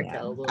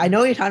album. I know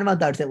what you're talking about,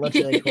 though, because it looks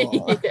really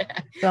cool.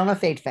 So I'm a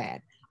fake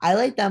fan. I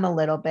like them a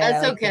little bit.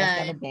 That's okay. Dance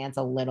Gavin Dance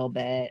a little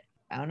bit.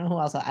 I don't know who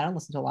else. I don't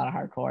listen to a lot of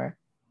hardcore.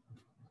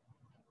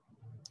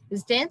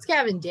 Is Dance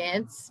Gavin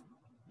Dance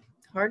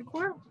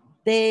hardcore?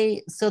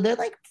 They're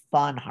like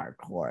fun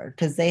hardcore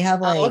because they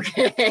have like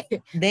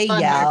they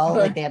fun yell hardcore.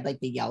 Like they have like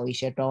the yelly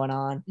shit going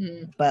on,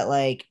 but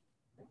like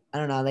I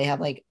don't know, they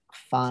have like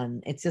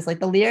fun. It's just like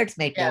the lyrics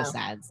make no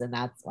sense, and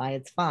that's why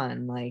it's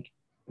fun. Like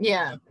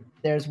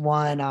there's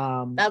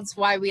one. That's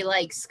why we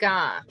like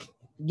ska.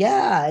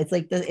 Yeah, it's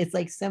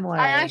like similar.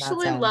 I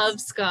actually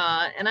love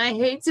ska, and I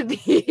hate to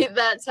be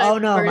that type. Oh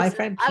no, of person. My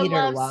friend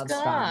Peter loves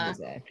ska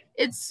music.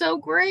 It's so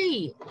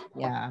great.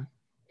 Yeah.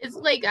 It's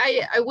like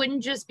I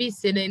wouldn't just be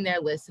sitting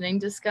there listening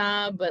to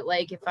ska, but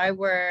like if I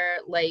were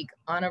like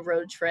on a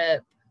road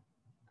trip,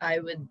 I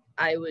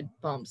would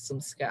bump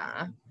some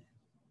ska.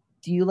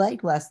 Do you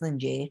like Less Than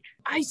Jake?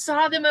 I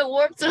saw them at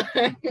Warped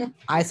Tour.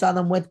 I saw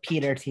them with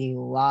Peter. He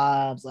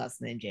loves Less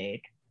Than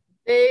Jake.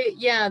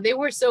 They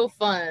were so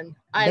fun.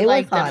 They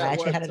were fun. I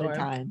actually had a good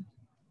time.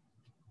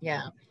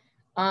 Yeah.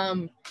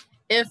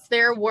 If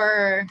there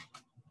were,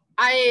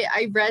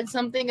 I read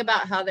something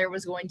about how there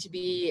was going to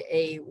be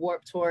a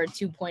Warped Tour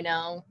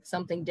 2.0,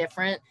 something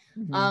different.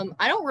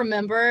 I don't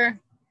remember.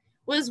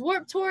 Was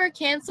Warped Tour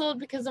canceled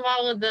because of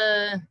all of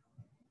the?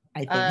 I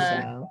think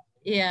so.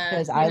 Yeah.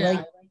 Because I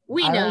like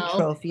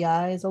Trophy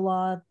Eyes a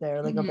lot.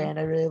 They're like a band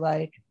I really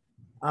like.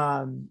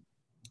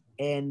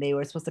 And they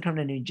were supposed to come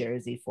to New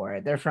Jersey for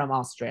it. They're from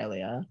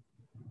Australia.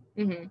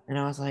 And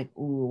I was like,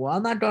 ooh, well,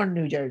 I'm not going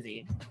to New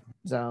Jersey.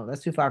 So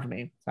that's too far for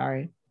me.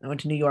 Sorry. I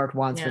went to New York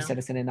once for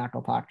Citizen and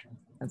Knuckle Puck.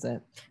 That's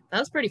it. That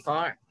was pretty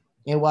far.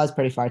 It was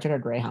pretty far. I took a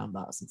Greyhound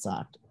bus. It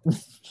sucked.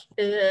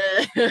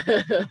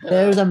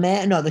 There was a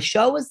man. No, the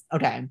show was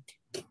okay.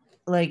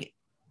 Like,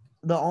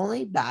 the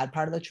only bad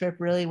part of the trip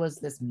really was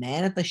this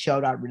man at the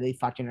show got really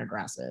fucking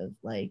aggressive.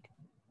 Like,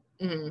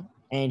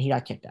 and he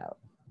got kicked out.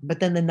 But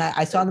then the night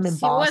I saw them in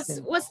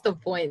Boston. What's the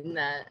point in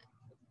that?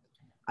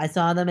 I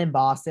saw them in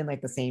Boston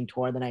like the same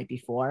tour the night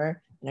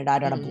before, and a guy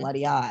got a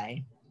bloody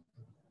eye.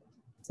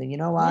 So you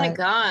know what? Oh my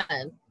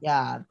god.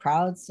 Yeah,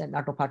 crowds and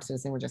Knuckle Puck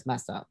Citizen were just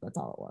messed up. That's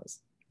all it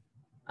was.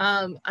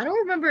 I don't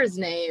remember his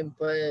name,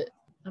 but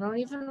I don't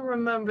even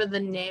remember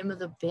the name of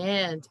the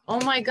band. Oh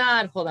my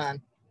god, hold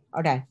on.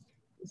 Okay.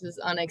 This is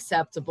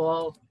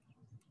unacceptable.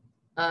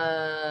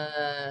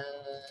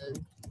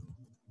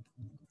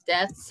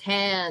 Death's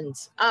Hand.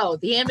 Oh,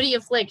 the Amity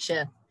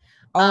Affliction.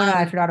 Oh no,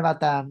 I forgot about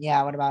them.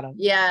 Yeah, what about them?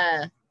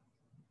 Yeah.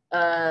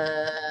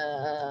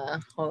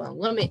 Hold on.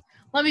 Let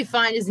me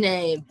find his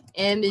name.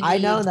 Amity. I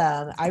know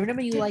them. I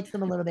remember you liked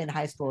them a little bit in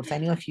high school because I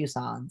knew a few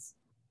songs.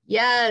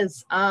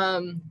 Yes.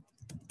 And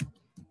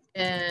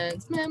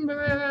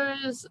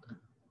members.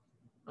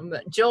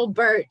 Joel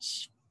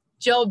Birch.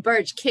 Joel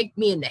Birch kicked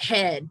me in the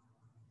head.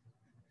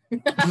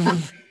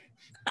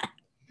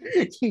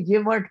 Can you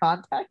give more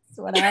context?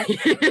 What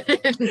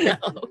happened? No.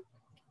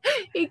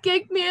 He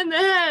kicked me in the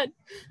head.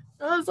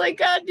 I was like,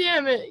 God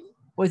damn it.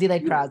 Was he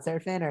like crowd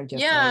surfing or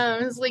just? Yeah,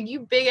 it was like, you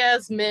big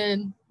ass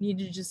men need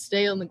to just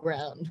stay on the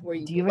ground where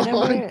you. Do you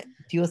remember?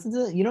 Do you listen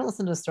to? You don't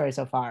listen to the Story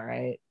So Far,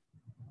 right?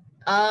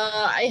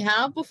 I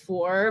have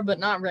before, but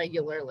not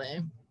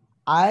regularly.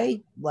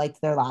 I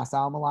liked their last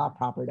album a lot,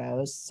 Proper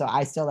Dose, so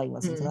I still like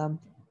listen to them.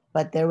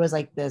 But there was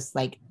like this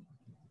like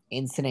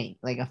incident,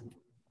 like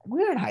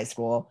we were in high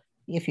school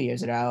a few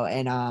years ago,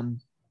 and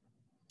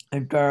a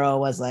girl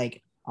was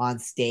like on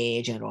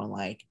stage and everyone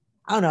like,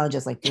 I don't know,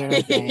 just like doing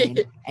her thing.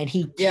 And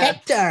he Yeah.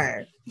 kicked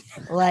her.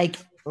 Like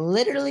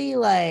literally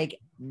like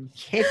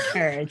kicked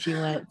her and she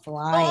went Oh,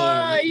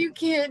 flying you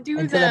can't do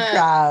into the that.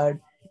 crowd.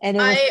 And it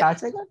was I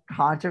such like a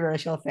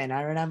controversial thing.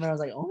 I remember I was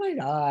like, oh my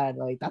God,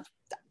 like that's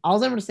all I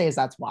was able to say is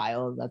that's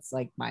wild. That's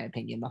like my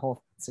opinion. The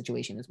whole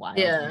situation is wild.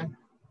 yeah.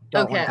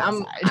 Don't Okay,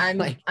 want to I'm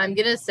like, I'm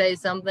gonna say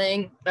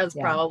something that's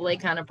Yeah. probably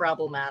kind of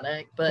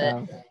problematic, but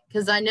so,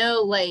 because I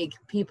know like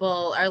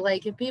people are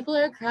like, if people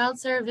are crowd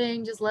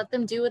surfing, just let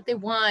them do what they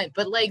want.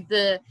 But like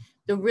the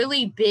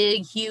really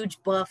big,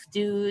 huge buff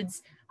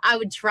dudes, I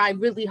would try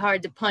really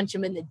hard to punch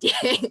them in the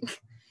dick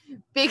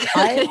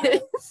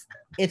because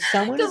if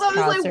someone is I was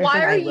crowd like, surfing,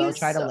 why are I you will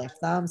try to so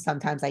lift them.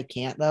 Sometimes I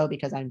can't though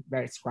because I'm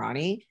very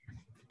scrawny,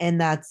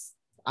 and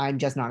I'm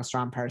just not a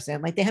strong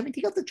person. Like they have me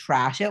take out the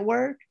trash at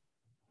work.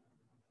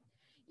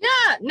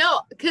 Yeah,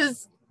 no,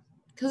 because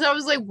I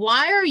was like,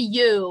 why are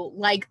you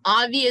like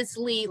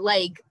obviously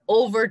like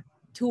over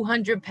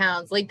 200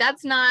 pounds? Like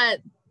that's not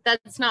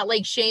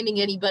like shaming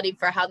anybody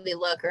for how they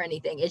look or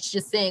anything. It's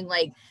just saying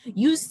like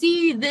you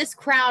see this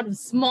crowd of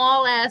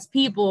small ass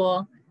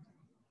people.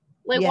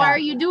 Like, why Yeah, are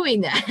you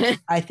doing that?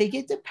 I think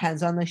it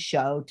depends on the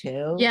show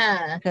too.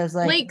 Yeah. Because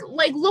like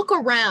Look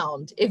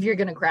around if you're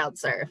gonna crowd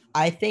surf.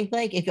 I think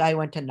like if I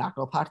went to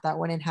Knuckle Puck, that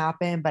wouldn't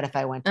happen. But if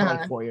I went to like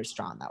Uh-huh. 4 Years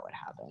Strong, that would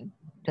happen.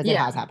 Because it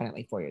Yeah. has happened at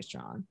like 4 Years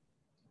Strong.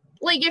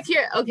 Like if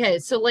you're okay,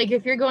 so like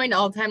if you're going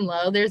all time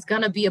low, there's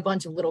gonna be a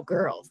bunch of little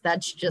girls.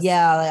 That's just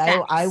Yeah,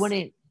 like I facts.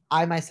 wouldn't.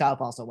 I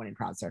myself also wouldn't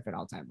crowd surf at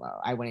all time low.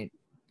 I wouldn't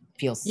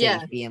feel safe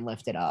Yeah. being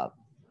lifted up.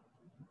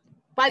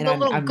 By And the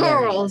little I'm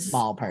very girls.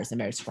 small person,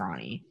 very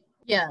scrawny.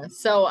 Yeah,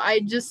 so I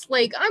just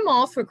like I'm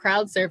all for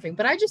crowd surfing,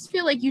 but I just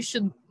feel like you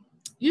should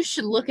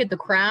look at the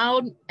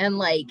crowd and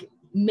like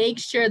make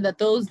sure that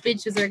those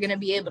bitches are gonna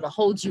be able to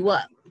hold you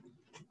up.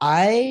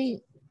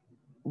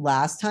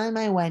 Last time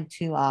I went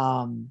to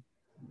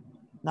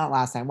not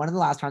last time, one of the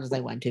last concerts I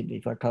went to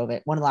before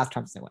COVID, one of the last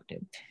concerts I went to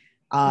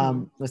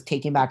was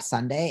Taking Back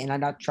Sunday, and I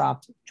got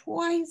dropped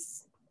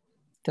twice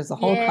because the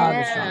whole crowd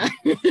was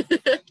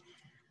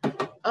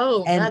drunk.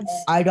 Oh, and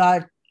I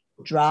got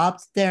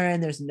dropped there,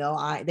 and there's no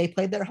I. They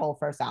played their whole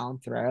first album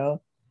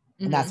through,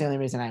 and that's the only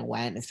reason I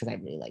went is because I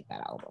really like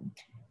that album.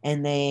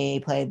 And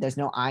they played There's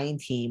No I in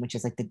Team, which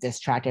is like the diss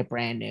track at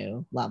Brand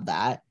New. Love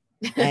that.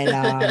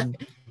 And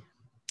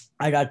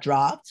I got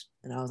dropped,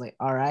 and I was like,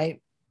 all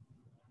right.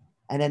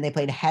 And then they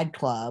played Head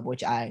Club,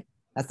 which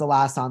that's the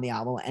last song on the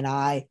album, and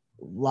I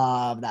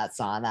love that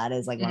song. That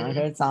is like one of my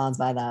favorite songs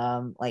by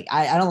them. Like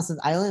I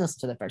only listen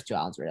to the first two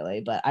albums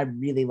really, but I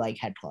really like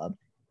Head Club.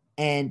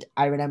 And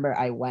I remember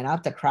I went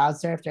up to crowd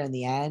surf in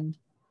the end,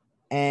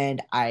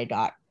 and I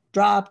got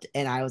dropped,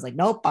 and I was like,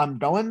 nope, I'm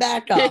going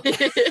back up.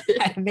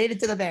 I made it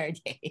to the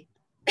barricade.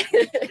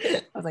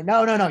 I was like,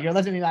 no, you're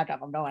lifting me back up.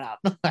 I'm going up.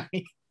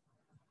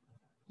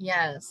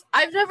 Yes,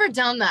 I've never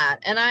done that,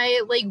 and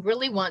I like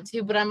really want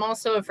to, but I'm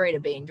also afraid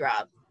of being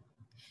dropped.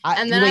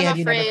 And then have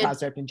you never crowd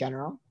surfed in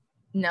general?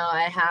 No,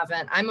 I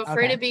haven't. I'm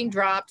afraid of being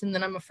dropped, and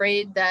then I'm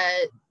afraid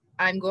that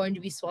I'm going to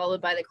be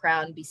swallowed by the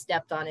crowd and be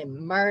stepped on and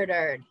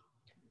murdered.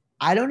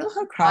 I don't know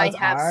how crowds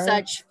are. I have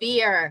such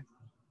fear.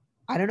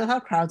 I don't know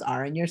how crowds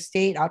are in your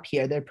state. Up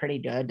here, they're pretty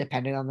good,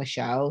 depending on the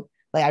show.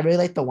 Like I really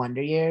like the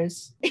Wonder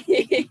Years,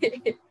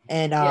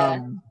 and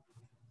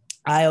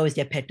I always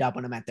get picked up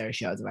when I'm at their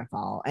shows if I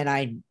fall, and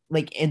I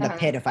like in the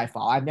pit if I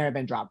fall. I've never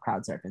been dropped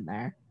crowd surfing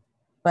there,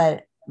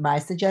 but my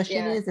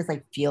suggestion is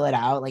like feel it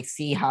out, like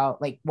see how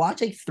like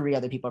watch like 3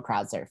 other people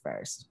crowd surf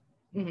first,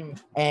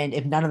 and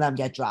if none of them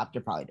get dropped,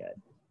 you're probably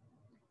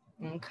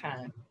good.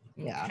 Okay.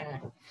 Yeah,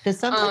 because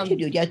sometimes you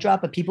do get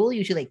dropped, but people will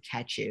usually like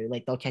catch you,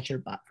 like they'll catch your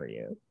butt for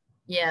you.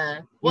 Yeah,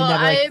 well, you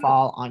never like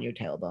fall on your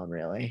tailbone,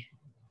 really.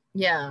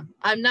 Yeah,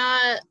 I'm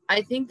not.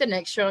 I think the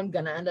next show I'm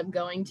gonna end up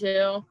going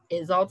to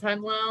is All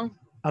Time Low.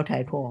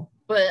 Okay, cool.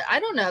 But I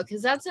don't know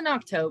because that's in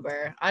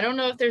October. I don't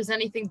know if there's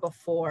anything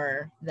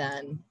before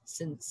then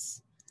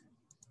since.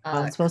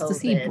 I'm supposed to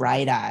see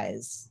Bright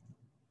Eyes.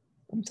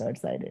 I'm so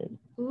excited.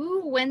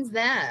 Ooh, when's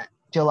that?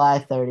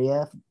 July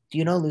 30th. Do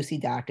you know Lucy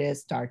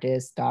Dacus? Dark.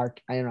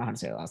 I don't know how to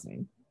say her last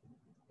name.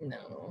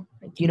 No.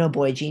 Do you know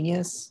Boy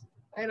Genius?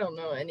 I don't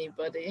know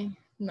anybody.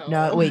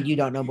 No, wait, you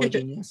don't know Boy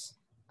Genius?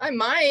 I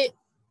might.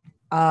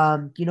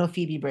 Do you know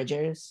Phoebe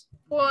Bridgers?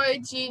 Boy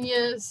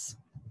Genius.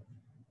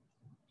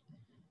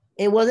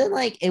 It wasn't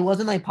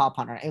like Pop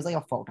Hunter. It was like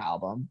a folk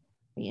album,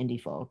 like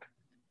indie folk,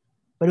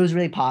 but it was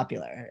really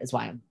popular. That's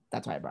why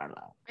I brought it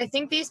up. I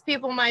think these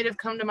people might have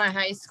come to my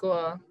high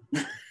school.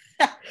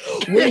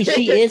 Wait,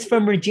 she is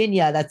from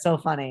Virginia. That's so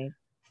funny.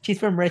 She's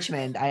from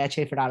Richmond. I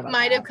actually forgot about that.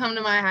 Might have come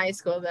to my high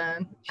school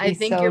then. She's I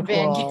think so your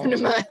band cool. came to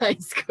my high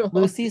school.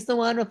 Lucy's the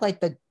one with like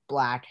the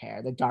black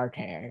hair, the dark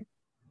hair.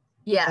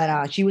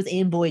 Yeah. But she was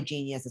in Boy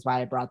Genius. That's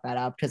why I brought that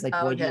up, because like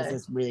Boy Genius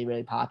is really,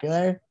 really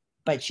popular.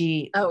 But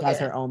she does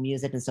her own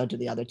music, and so do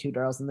the other 2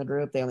 girls in the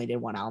group. They only did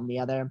 1 album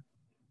together.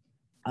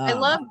 I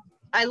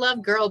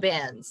love girl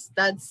bands.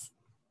 That's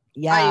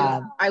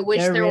Yeah, I wish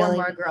they're there were really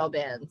more girl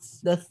bands.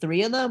 the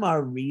three of them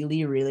are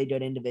really, really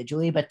good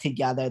individually, but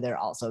together they're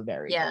also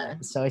very Yeah.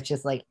 good. So it's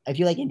just like if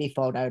you like indie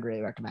folk, I would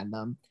really recommend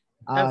them.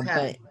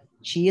 Okay. But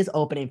she is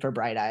opening for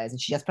Bright Eyes, and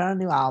she just put out a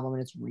new album,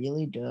 and it's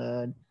really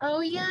good.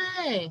 Oh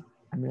yay!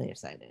 I'm really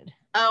excited.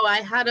 Oh,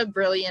 I had a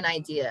brilliant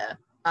idea.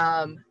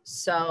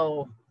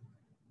 So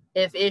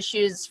if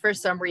Issues for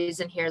some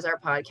reason hears our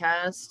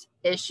podcast,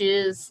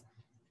 Issues,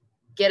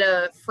 get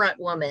a front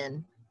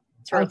woman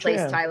to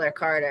replace True. Tyler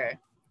Carter.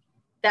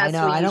 I That's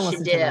know. what I you don't should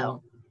listen to them.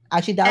 do.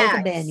 Actually, that was a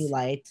X. band you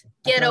liked.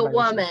 Get a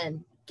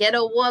woman. Get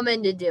a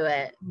woman to do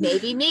it.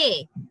 Maybe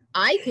me.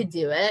 I could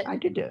do it. I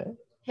could do it.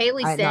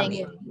 Haley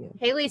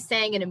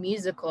sang in a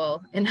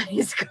musical in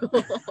high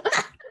school.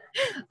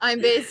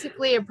 I'm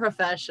basically a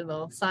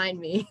professional. Sign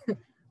me.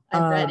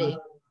 I'm ready.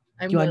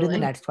 I'm do you want to do willing.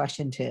 the next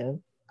question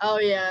too? Oh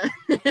yeah.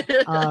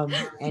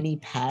 Any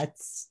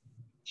pets?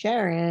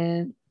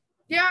 Sharon.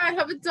 Yeah, I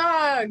have a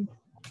dog.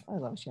 I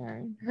love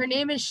Sharon. Her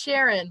name is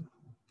Sharon.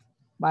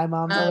 My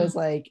mom's always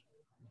like,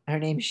 her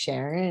name's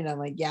Sharon. I'm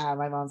like, yeah.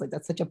 My mom's like,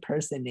 that's such a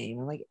person name.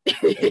 I'm like,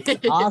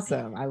 it's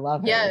awesome. I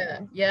love her.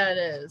 Yeah, it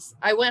is.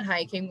 I went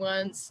hiking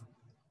once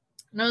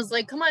and I was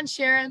like, come on,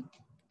 Sharon.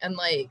 And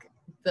like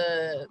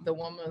the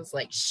woman was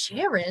like,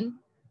 Sharon,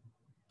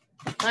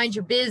 mind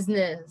your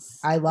business.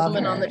 I love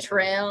woman her. On the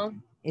trail.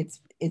 It's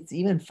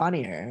even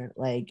funnier.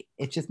 Like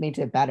it just makes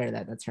it better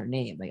that that's her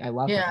name. Like I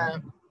love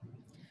her.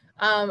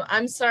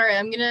 I'm sorry.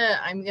 I'm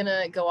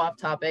gonna go off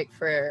topic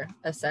for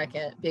a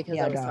second because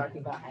I was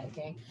talking about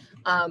hiking.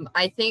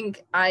 I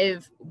think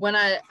I've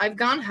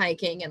gone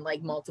hiking in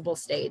like multiple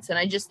states, and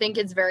I just think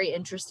it's very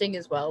interesting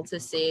as well to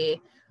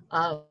see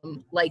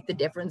like the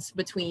difference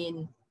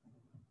between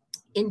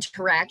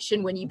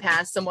interaction when you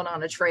pass someone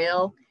on a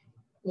trail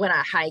when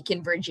I hike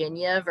in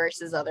Virginia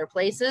versus other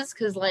places.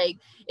 Because like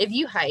if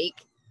you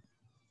hike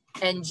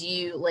and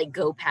you like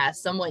go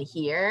past someone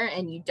here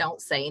and you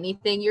don't say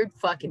anything, you're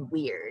fucking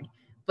weird.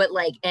 But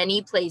like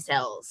any place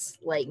else,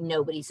 like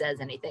nobody says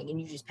anything and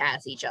you just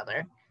pass each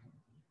other.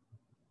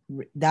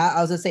 That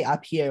I was gonna say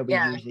up here, we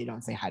usually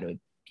don't say hi to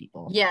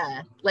people.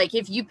 Yeah, like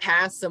if you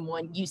pass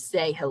someone, you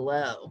say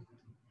hello.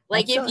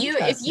 Like if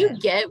you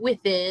get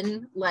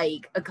within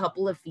like a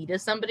couple of feet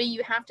of somebody,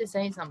 you have to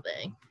say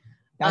something.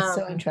 That's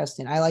so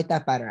interesting. I like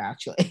that better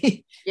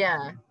actually.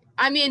 Yeah,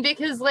 I mean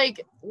because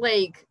like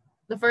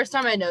the first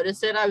time I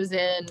noticed it, I was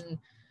in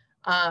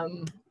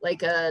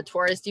like a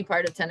touristy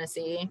part of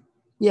Tennessee.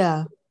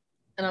 Yeah.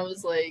 And I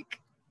was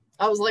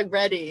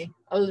ready.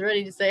 I was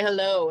ready to say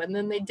hello, and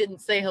then they didn't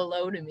say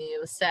hello to me.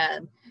 It was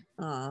sad.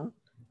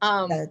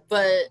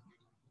 But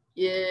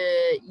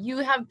you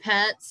have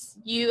pets.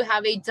 You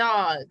have a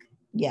dog.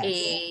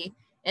 Yes.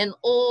 An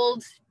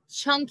old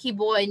chunky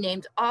boy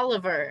named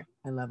Oliver.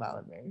 I love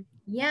Oliver.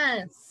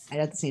 Yes. I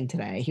got to see him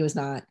today.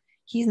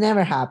 He's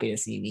never happy to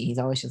see me. He's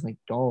always just like,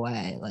 go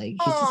away. Like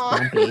he's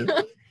just grumpy.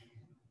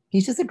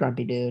 He's just a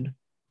grumpy dude.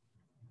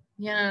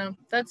 Yeah,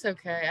 that's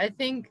okay. I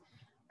think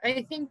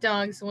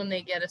dogs, when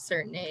they get a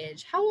certain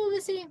age, how old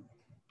is he?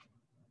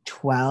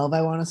 12,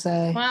 I want to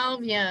say.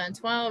 12, yeah.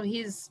 12,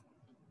 he's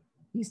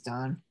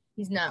done.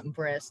 He's not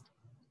impressed.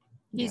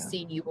 He's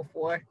seen you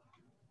before.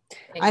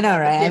 I know,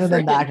 right? I haven't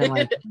been back in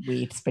like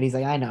weeks, but he's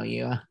like, I know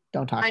you.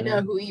 Don't talk to me. I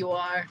know who you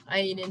are. I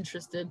ain't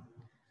interested.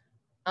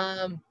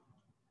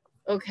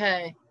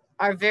 Okay.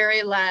 Our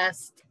very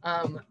last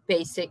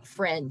basic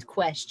friend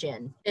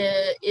question.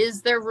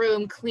 Is their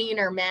room clean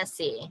or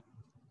messy?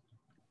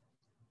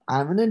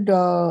 I'm gonna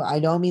go. I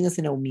don't mean this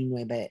in a mean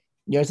way, but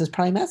yours is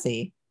probably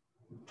messy.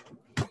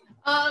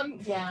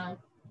 Yeah.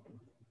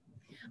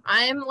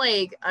 I'm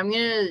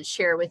gonna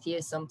share with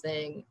you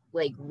something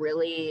like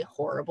really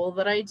horrible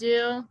that I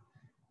do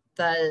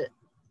that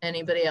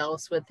anybody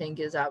else would think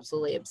is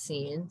absolutely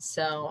obscene.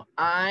 So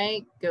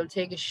I go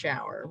take a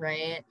shower,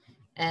 right?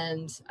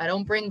 And I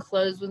don't bring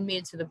clothes with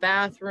me to the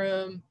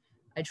bathroom.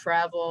 I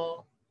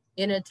travel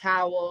in a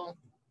towel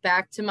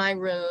back to my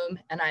room,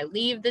 and I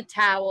leave the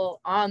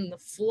towel on the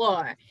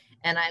floor.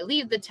 And I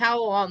leave the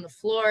towel on the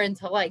floor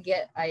until I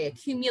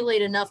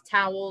accumulate enough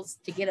towels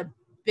to get a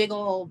big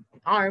old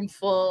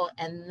armful,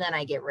 and then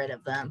I get rid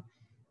of them.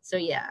 So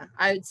yeah,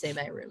 I would say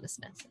my room is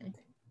messy.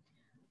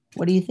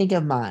 What do you think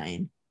of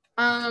mine?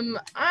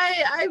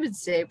 I would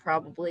say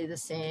probably the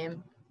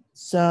same.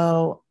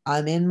 So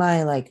I'm in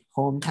my like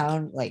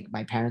hometown, like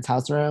my parents'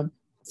 house room.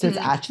 So it's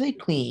actually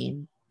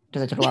clean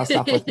because I took a lot of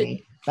stuff with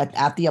me. But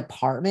at the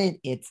apartment,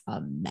 it's a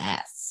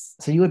mess.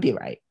 So you would be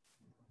right.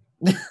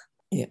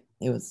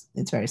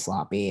 It's very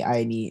sloppy.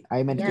 I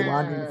meant to do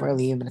laundry before I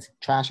leave, but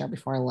trash out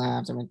before I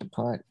left. I meant to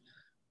put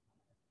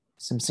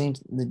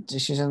the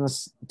dishes in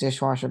the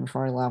dishwasher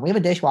before I left. We have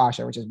a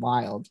dishwasher, which is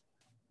wild.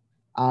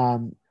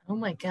 Oh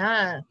my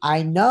God.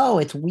 I know,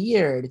 it's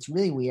weird. It's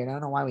really weird. I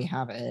don't know why we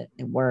have it.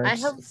 It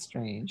works. It's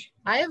strange.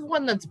 I have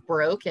one that's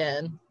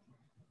broken.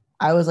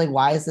 I was like,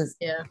 why is this?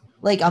 Yeah.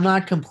 Like, I'm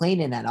not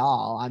complaining at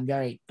all. I'm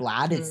very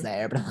glad it's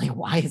there, but I'm like,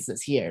 why is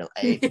this here?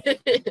 Like,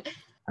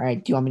 all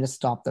right, do you want me to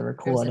stop the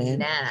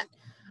recording?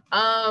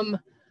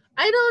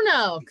 I don't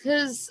know,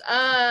 because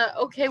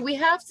okay, we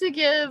have to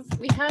give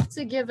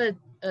a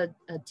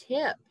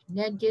tip.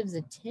 Ned gives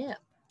a tip.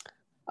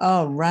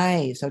 Oh,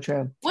 right. So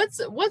true.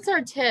 What's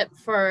our tip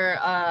for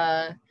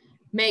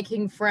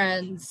making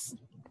friends,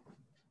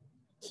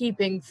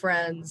 keeping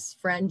friends,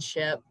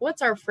 friendship?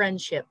 What's our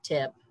friendship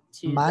tip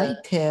to My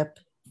the tip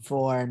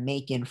for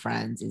making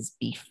friends is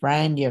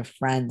befriend your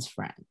friends'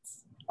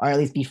 friends, or at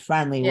least be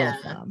friendly yeah,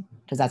 with them,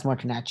 because that's more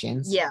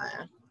connections. yeah.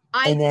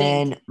 I And think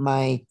then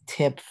my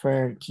tip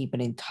for keeping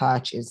in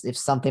touch is if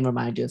something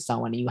reminds you of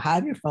someone and you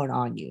have your phone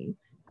on you,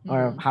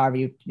 or mhm, however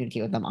you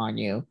communicate with them on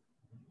you,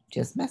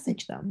 just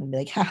message them and be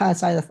like, haha,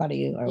 sorry, I thought of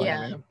you, or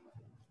yeah. whatever.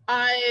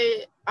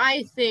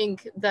 I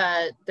think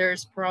that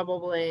there's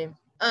probably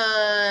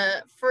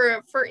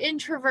for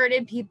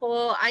introverted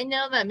people, I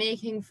know that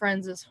making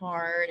friends is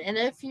hard. And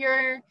if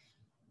you're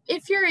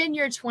in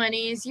your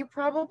 20s, you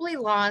probably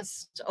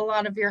lost a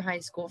lot of your high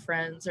school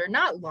friends, or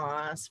not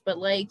lost, but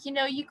like,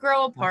 you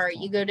grow apart,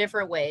 you go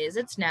different ways.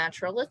 It's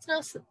natural.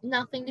 It's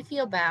nothing to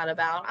feel bad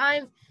about.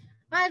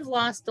 I've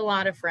lost a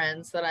lot of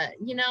friends that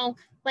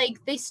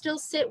like they still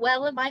sit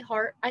well in my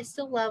heart. I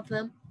still love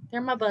them.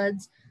 They're my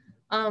buds.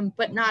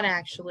 But not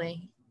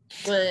actually.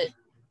 But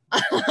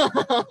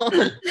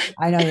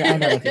I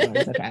know the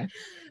feelings. Okay.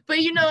 but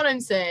you know what I'm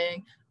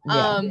saying.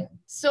 Yeah.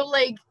 So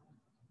like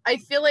I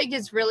feel like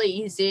it's really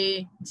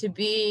easy to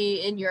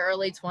be in your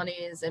early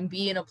 20s and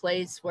be in a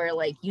place where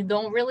like you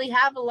don't really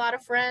have a lot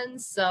of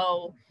friends.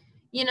 So,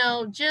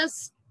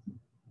 just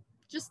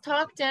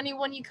talk to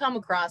anyone you come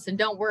across and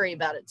don't worry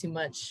about it too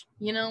much.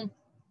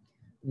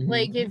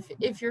 Like Mm-hmm.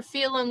 if you're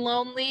feeling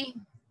lonely,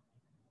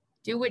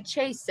 do what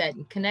Chase said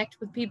and connect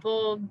with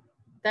people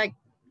that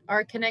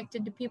are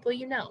connected to people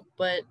you know.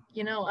 But,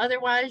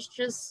 otherwise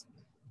just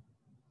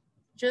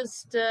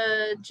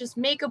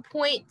make a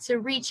point to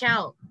reach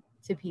out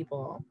to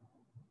people.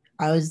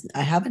 I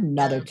have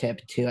another Yeah.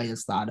 tip too, I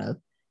just thought of.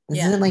 This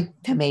Yeah. isn't like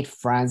to make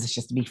friends, it's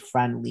just to be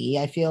friendly,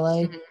 I feel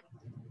like. Mhm.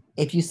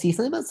 If you see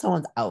something about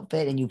someone's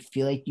outfit and you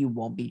feel like you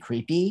won't be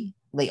creepy,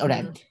 like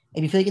okay, Mhm.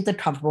 if you feel like it's a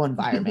comfortable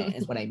environment,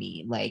 is what I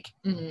mean. Like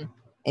Mhm.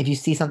 if you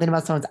see something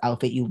about someone's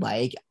outfit you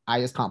like, I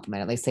just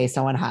compliment it. Like say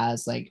someone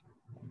has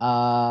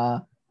uh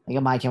like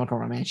a My Chemical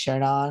Romance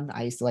shirt on.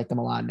 I used to like them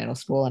a lot in middle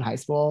school and high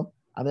school.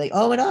 I'll be like,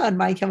 oh my god,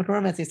 My Chemical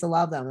Romance, I used to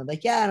love them. I'm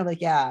like, yeah, and I'm like,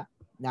 yeah,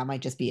 that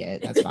might just be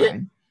it. That's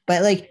fine.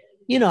 But like,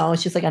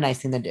 it's just like a nice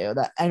thing to do.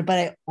 But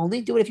I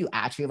only do it if you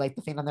actually like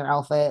the thing on their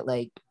outfit.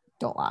 Like,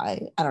 don't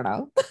lie. I don't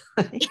know.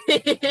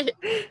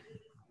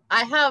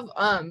 I have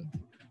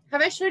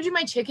I showed you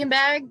my chicken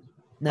bag? Hold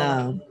No.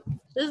 on.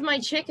 This is my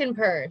chicken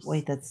purse.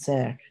 Wait, that's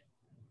sick.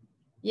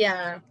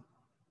 Yeah.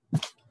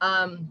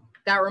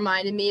 That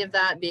reminded me of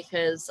that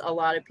because a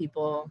lot of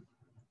people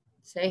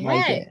say,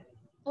 Like "Hey, it.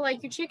 I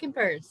like your chicken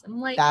purse."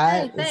 I'm like,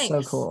 "Hey, That is so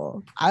thanks."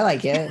 cool. I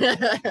like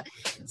it.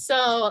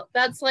 So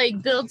that's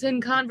like built-in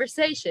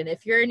conversation.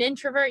 If you're an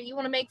introvert, you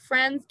want to make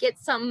friends, get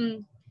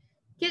something,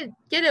 get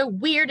a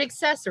weird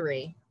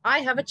accessory. I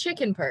have a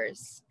chicken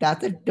purse.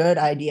 That's a good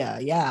idea.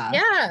 Yeah.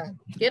 Yeah,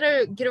 get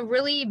a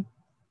really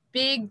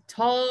big,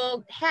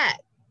 tall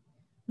hat,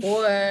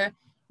 or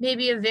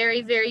maybe a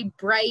very, very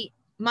bright.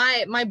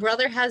 My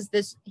brother has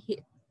this.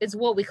 It's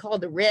what we call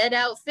the red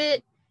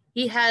outfit.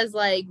 He has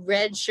like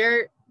red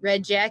shirt,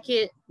 red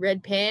jacket,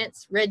 red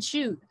pants, red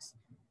shoes,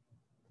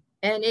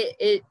 and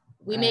it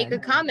we make a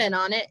Red. comment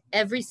on it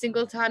every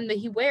single time that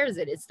he wears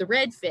it. It's the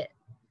red fit.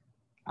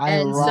 I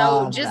And so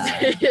love just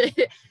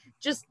that.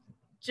 just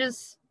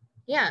just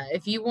yeah,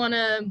 if you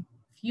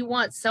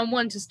want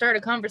someone to start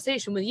a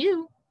conversation with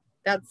you,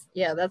 that's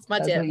my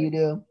That's tip. what you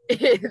do.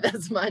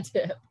 That's my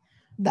tip.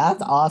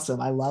 That's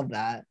awesome. I love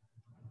that.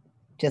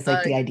 Just like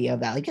Uh the idea of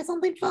that. Like, get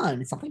something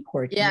fun, something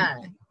quirky. yeah,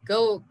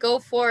 go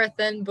forth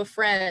and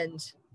befriend.